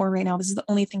living for right now. This is the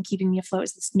only thing keeping me afloat,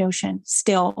 is this notion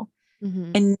still.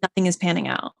 Mm-hmm. And nothing is panning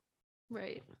out.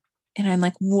 Right. And I'm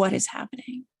like, what is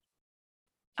happening?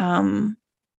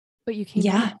 But you came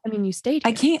back. I mean, you stayed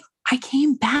here. I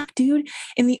came back, dude.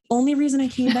 And the only reason I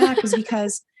came back was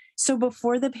because, so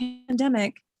before the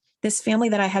pandemic, this family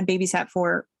that I had babysat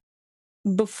for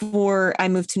before I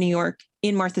moved to New York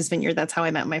in Martha's Vineyard, that's how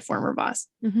I met my former boss.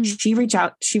 Mm-hmm. She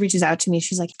reaches out to me.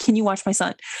 She's like, can you watch my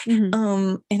son?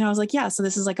 Mm-hmm. And I was like, yeah. So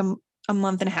this is like a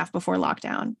month and a half before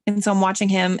lockdown. And so I'm watching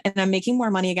him and I'm making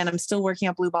more money again. I'm still working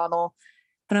at Blue Bottle,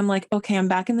 but I'm like, okay, I'm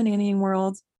back in the nannying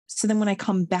world. So then when I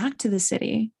come back to the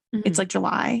city, mm-hmm. it's like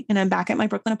July and I'm back at my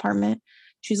Brooklyn apartment.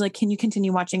 She's like, can you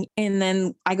continue watching? And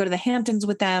then I go to the Hamptons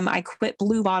with them. I quit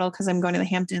Blue Bottle because I'm going to the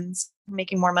Hamptons,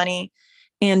 making more money.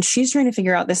 And she's trying to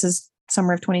figure out, this is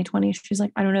summer of 2020. She's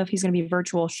like, I don't know if he's going to be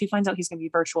virtual. She finds out he's going to be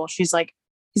virtual. She's like,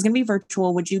 he's going to be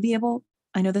virtual. Would you be able,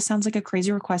 I know this sounds like a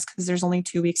crazy request because there's only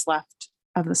 2 weeks left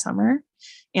of the summer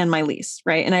and my lease,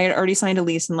 right? And I had already signed a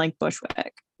lease in like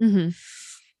Bushwick, mm-hmm.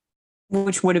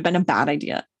 which would have been a bad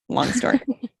idea. Long story.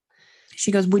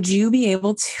 She goes, would you be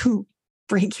able to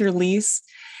break your lease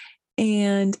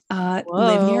and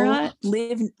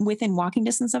live within walking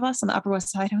distance of us on the Upper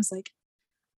West Side? I was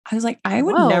like, I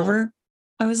would never.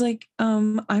 I was like,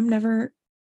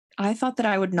 I thought that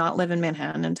I would not live in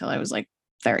Manhattan until I was like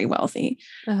very wealthy.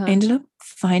 Uh-huh. I ended up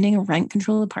finding a rent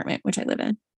controlled apartment, which I live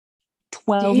in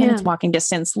 12 minutes walking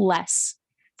distance less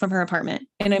from her apartment.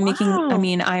 And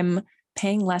I'm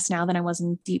paying less now than I was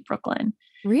in deep Brooklyn.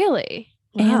 Really?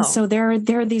 Wow. And so there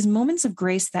are these moments of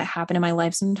grace that happen in my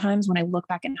life sometimes when I look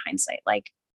back in hindsight, like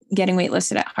getting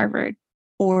waitlisted at Harvard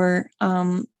or,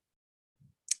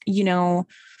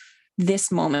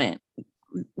 this moment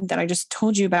that I just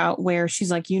told you about where she's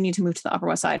like, you need to move to the Upper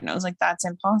West Side. And I was like, that's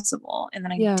impossible. And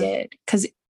then I did. Because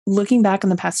looking back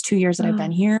on the past 2 years that I've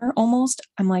been here almost,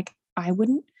 I'm like, I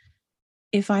wouldn't,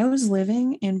 if I was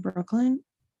living in Brooklyn,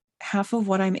 half of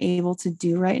what I'm able to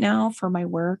do right now for my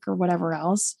work or whatever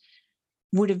else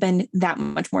would have been that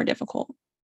much more difficult.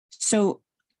 So,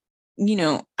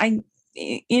 I'm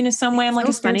like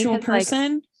a spiritual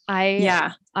person.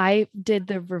 I did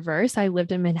the reverse. I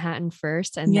lived in Manhattan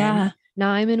first and then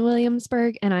now I'm in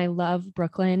Williamsburg and I love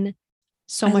Brooklyn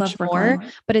so much more,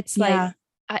 but it's like,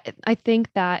 I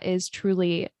think that is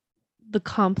truly the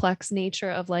complex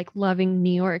nature of like loving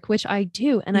New York, which I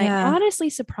do. And I honestly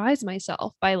surprise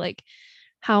myself by like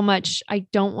how much I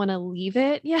don't want to leave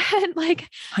it yet. Like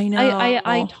I know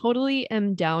I totally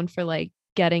am down for like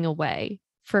getting away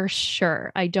for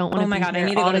sure. I don't want to. Oh my God. I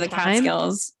need to go to the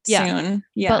Catskills soon.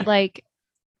 Yeah. But like,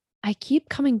 I keep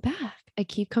coming back.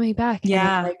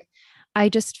 Yeah. Like, I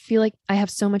just feel like I have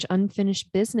so much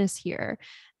unfinished business here.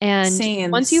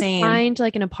 And once you find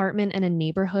like an apartment and a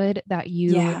neighborhood that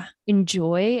you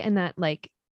enjoy and that like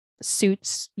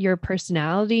suits your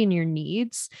personality and your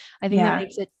needs, I think that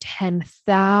makes it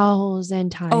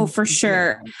 10,000 times. Oh, for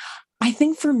sure. I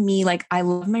think for me, like, I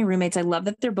love my roommates. I love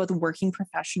that they're both working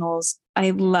professionals.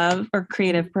 Or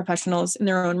creative professionals in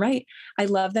their own right. I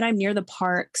love that I'm near the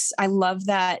parks. I love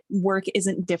that work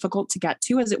isn't difficult to get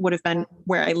to as it would have been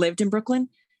where I lived in Brooklyn.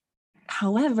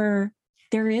 However,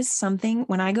 there is something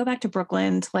when I go back to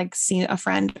Brooklyn to like see a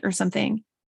friend or something,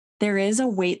 there is a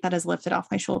weight that is lifted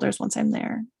off my shoulders once I'm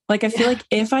there. Like, I feel like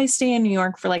if I stay in New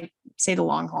York for like, say the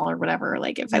long haul or whatever,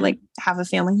 like if I like have a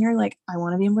family here, like I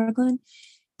want to be in Brooklyn.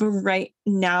 But right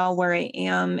now where I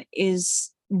am is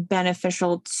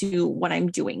beneficial to what I'm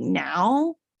doing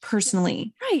now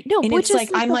personally. Right. No, and it's like,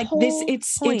 I'm like this,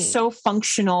 it's so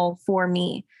functional for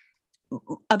me.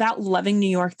 About loving New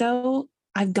York though,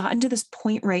 I've gotten to this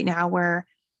point right now where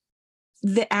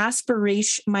my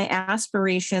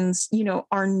aspirations,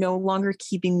 are no longer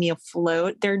keeping me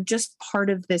afloat. They're just part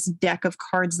of this deck of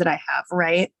cards that I have,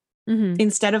 right? Mm-hmm.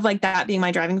 Instead of like that being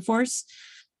my driving force.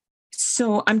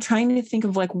 So I'm trying to think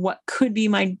of like what could be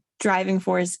my driving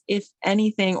force, if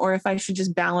anything, or if I should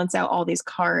just balance out all these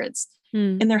cards.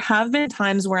 And there have been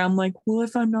times where I'm like, well,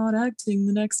 if I'm not acting,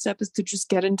 the next step is to just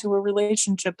get into a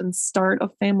relationship and start a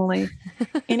family.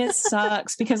 And it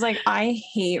sucks because like I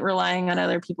hate relying on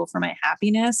other people for my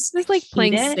happiness. It's like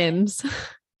playing it. Sims.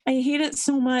 I hate it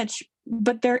so much.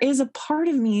 But there is a part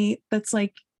of me that's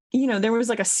like, you know, there was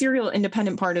like a serial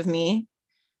independent part of me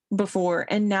before.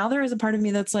 And now there is a part of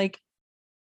me that's like,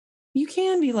 you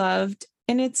can be loved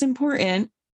and it's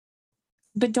important,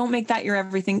 but don't make that your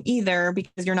everything either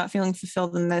because you're not feeling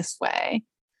fulfilled in this way.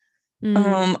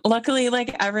 Luckily,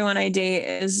 like everyone I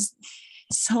date is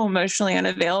so emotionally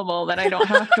unavailable that I don't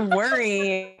have to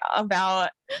worry about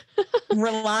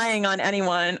relying on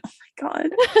anyone. Oh my God.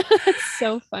 It's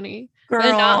so funny. Girl,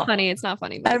 but not funny. It's not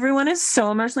funny. But everyone is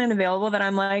so emotionally unavailable that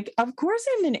I'm like, of course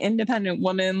I'm an independent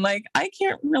woman. Like I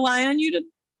can't rely on you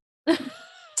to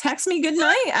text me good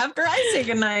night after I say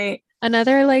good night.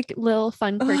 Another like little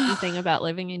fun quirky thing about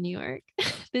living in New York,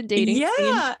 the dating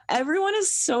scene. Everyone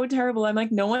is so terrible. I'm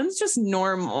like, no one's just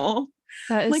normal.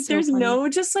 That is like so there's funny. no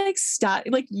just like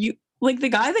like you like the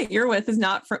guy that you're with is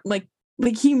not from like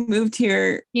he moved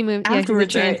here. He moved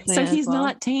afterwards, yeah, right? So he's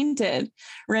not tainted,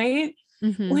 right?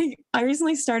 Like I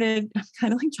recently started. I'm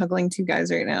kind of like juggling two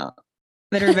guys right now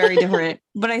that are very different.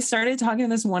 But I started talking to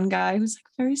this one guy who's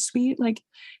like very sweet. Like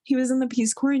he was in the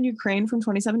Peace Corps in Ukraine from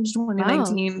 2017 to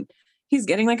 2019. Wow. He's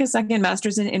getting like a second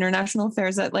master's in international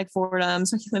affairs at like Fordham.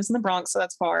 So he lives in the Bronx, so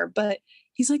that's far. But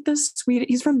he's like this sweet.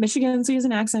 He's from Michigan, so he has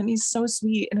an accent. He's so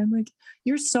sweet. And I'm like,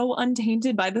 you're so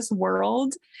untainted by this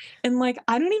world. And like,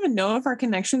 I don't even know if our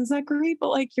connection's that great, but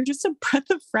like, you're just a breath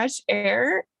of fresh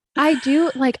air. I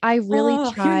do like I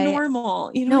really try. You're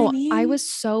normal. You know what I mean? I was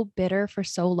so bitter for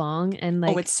so long and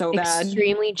like it's so bad.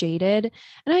 Extremely jaded.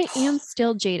 And I am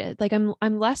still jaded. Like I'm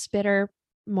less bitter,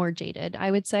 more jaded,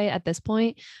 I would say at this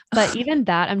point. But even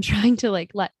that I'm trying to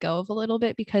like let go of a little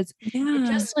bit because it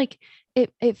just like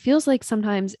it feels like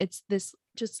sometimes it's this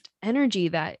just energy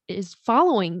that is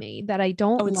following me that I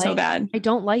don't it's like. So bad. I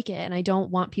don't like it. And I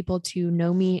don't want people to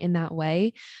know me in that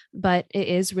way. But it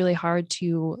is really hard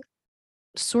to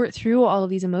sort through all of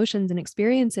these emotions and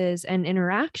experiences and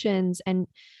interactions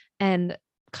and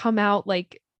come out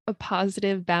like a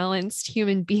positive, balanced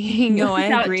human being. No, I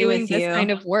agree doing with this you.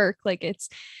 Kind of work. Like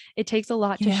it takes a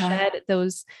lot to shed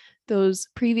those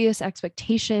previous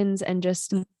expectations and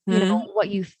just, you know, what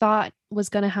you thought was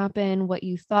going to happen, what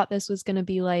you thought this was going to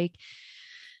be like.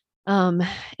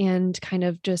 And kind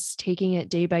of just taking it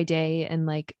day by day. And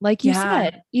like you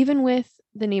said, even with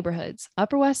the neighborhoods,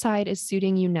 Upper West Side is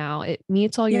suiting you now. It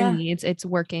meets all your needs. It's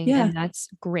working and that's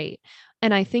great.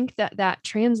 And I think that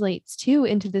translates too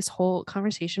into this whole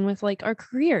conversation with like our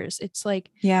careers. It's like,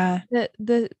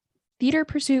 the theater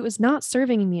pursuit was not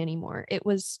serving me anymore. It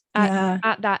was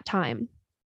at that time.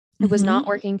 It was not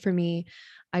working for me.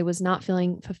 I was not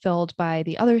feeling fulfilled by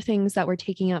the other things that were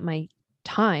taking up my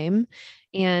time.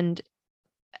 And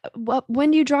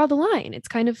when do you draw the line? It's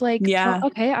kind of like, well,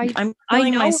 okay, I know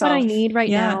myself. What I need right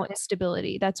now is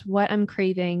stability. That's what I'm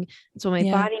craving. It's what my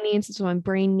body needs. It's what my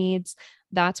brain needs.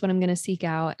 That's what I'm going to seek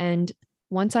out. And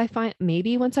once I find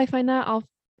that, I'll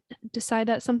decide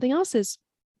that something else is,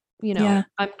 you know,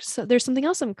 there's something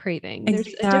else I'm craving. There's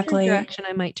a different direction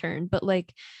I might turn, but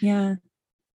like,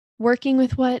 working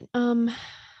with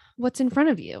what's in front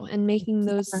of you and making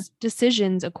those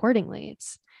decisions accordingly.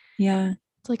 It's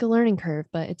like a learning curve,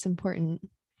 but it's important.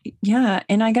 Yeah.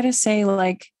 And I got to say,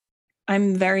 like,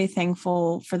 I'm very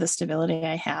thankful for the stability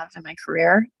I have in my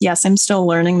career. Yes, I'm still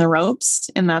learning the ropes,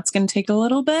 and that's going to take a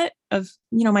little bit of,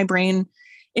 you know, my brain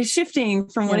is shifting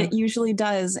from what it usually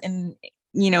does in,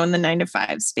 you know, in the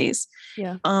 9-to-5 space.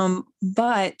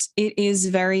 But it is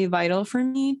very vital for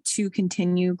me to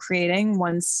continue creating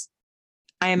once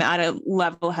I am at a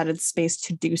level-headed space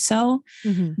to do so,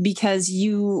 because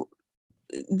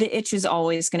the itch is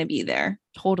always going to be there.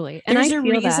 Totally. And there's a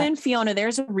reason, Fiona,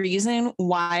 there's a reason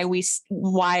why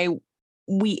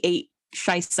we ate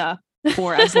shisa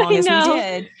for as long as we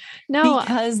did.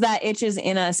 Because that itch is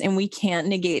in us and we can't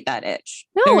negate that itch.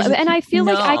 And I feel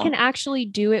like I can actually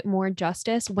do it more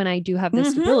justice when I do have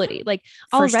this stability. Like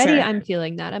already I'm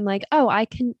feeling that. I'm like, oh, I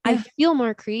feel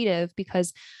more creative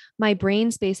because my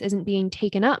brain space isn't being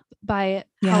taken up by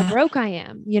how broke I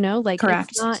am, you know, like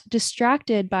it's not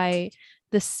distracted by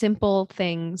the simple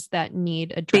things that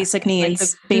need addressing. Basic needs,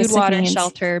 like the food, water,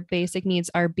 shelter, basic needs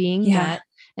are being met.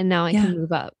 And now I can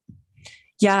move up.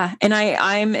 Yeah. And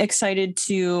I'm excited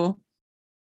and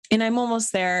I'm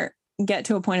almost there, get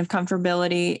to a point of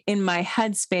comfortability in my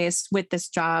headspace with this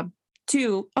job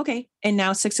to, okay, and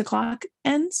now 6:00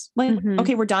 ends. Like,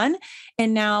 okay, we're done.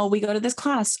 And now we go to this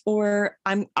class, or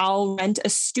I'll rent a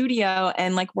studio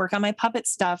and like work on my puppet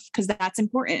stuff, because that's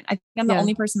important. I think I'm the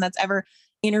only person that's ever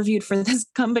interviewed for this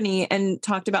company and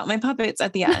talked about my puppets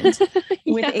at the end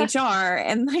with HR,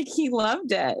 and like he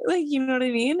loved it. Like, you know what I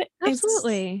mean?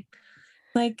 Absolutely.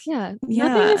 It's like,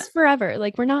 nothing is forever.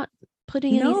 Like, we're not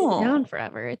putting anything down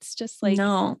forever. It's just like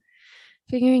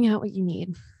figuring out what you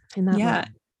need in that moment.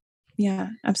 Yeah,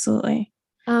 absolutely.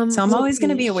 So I'm always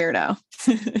going to be a weirdo.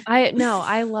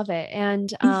 I love it.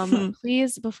 And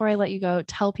please, before I let you go,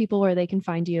 tell people where they can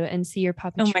find you and see your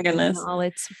puppetry. Oh my goodness. In all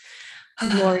its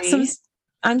glory. So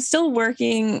I'm still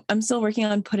working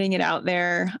on putting it out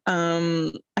there.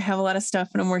 I have a lot of stuff,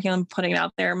 and I'm working on putting it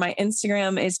out there. My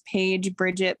Instagram is Paige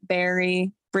Bridget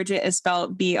Berry. Bridget is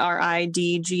spelled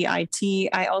BRIDGIT.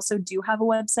 I also do have a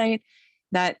website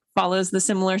that follows the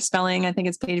similar spelling. I think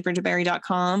it's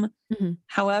paigebridgetberry.com.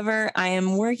 However, I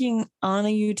am working on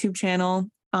a YouTube channel.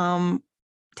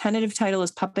 Tentative title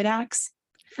is Puppet Acts.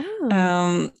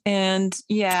 And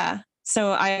yeah,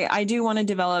 so I do want to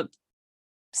develop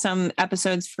some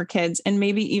episodes for kids, and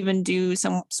maybe even do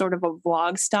some sort of a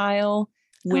vlog style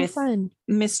with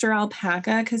Mr.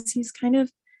 Alpaca, because he's kind of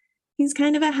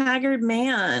a haggard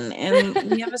man,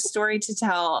 and we have a story to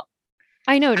tell.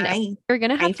 I know. You're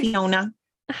gonna have Fiona.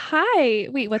 Hi.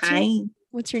 Wait, what's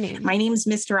your name? My name's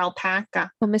Mr.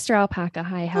 Alpaca. Oh, Mr. Alpaca.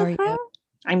 Hi, how are you?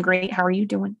 I'm great. How are you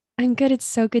doing? I'm good. It's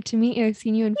so good to meet you. I've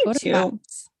seen you in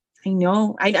photographs. I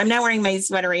know. I'm not wearing my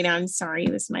sweater right now. I'm sorry.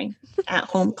 It was my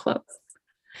at-home clothes.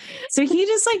 So he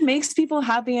just like makes people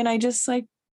happy, and I just like,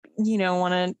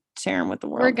 want to share them with the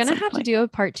world. We're gonna have to do a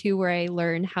part 2 where I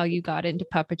learn how you got into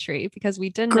puppetry, because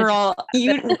we didn't.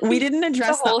 We didn't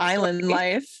address the island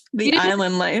life.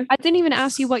 Island life. I didn't even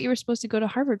ask you what you were supposed to go to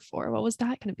Harvard for. What was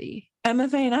that going to be?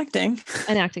 MFA in acting.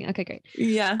 Okay, great.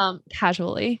 Yeah.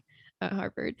 Casually at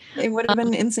Harvard. It would have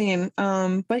been insane.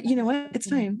 But you know what? It's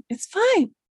fine. It's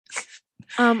fine.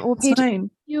 Well, Paige,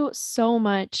 thank you so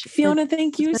much. Fiona,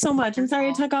 thank you so much. I'm sorry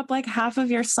I took up like half of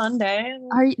your Sunday.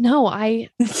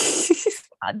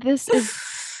 This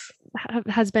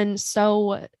has been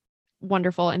so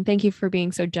wonderful, and thank you for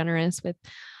being so generous with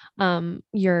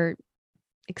your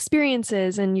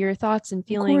experiences and your thoughts and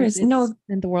feelings. It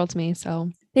meant the world to me.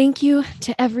 So thank you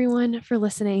to everyone for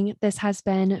listening. This has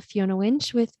been Fiona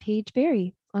Winch with Paige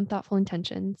Berry on Thoughtful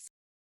Intentions.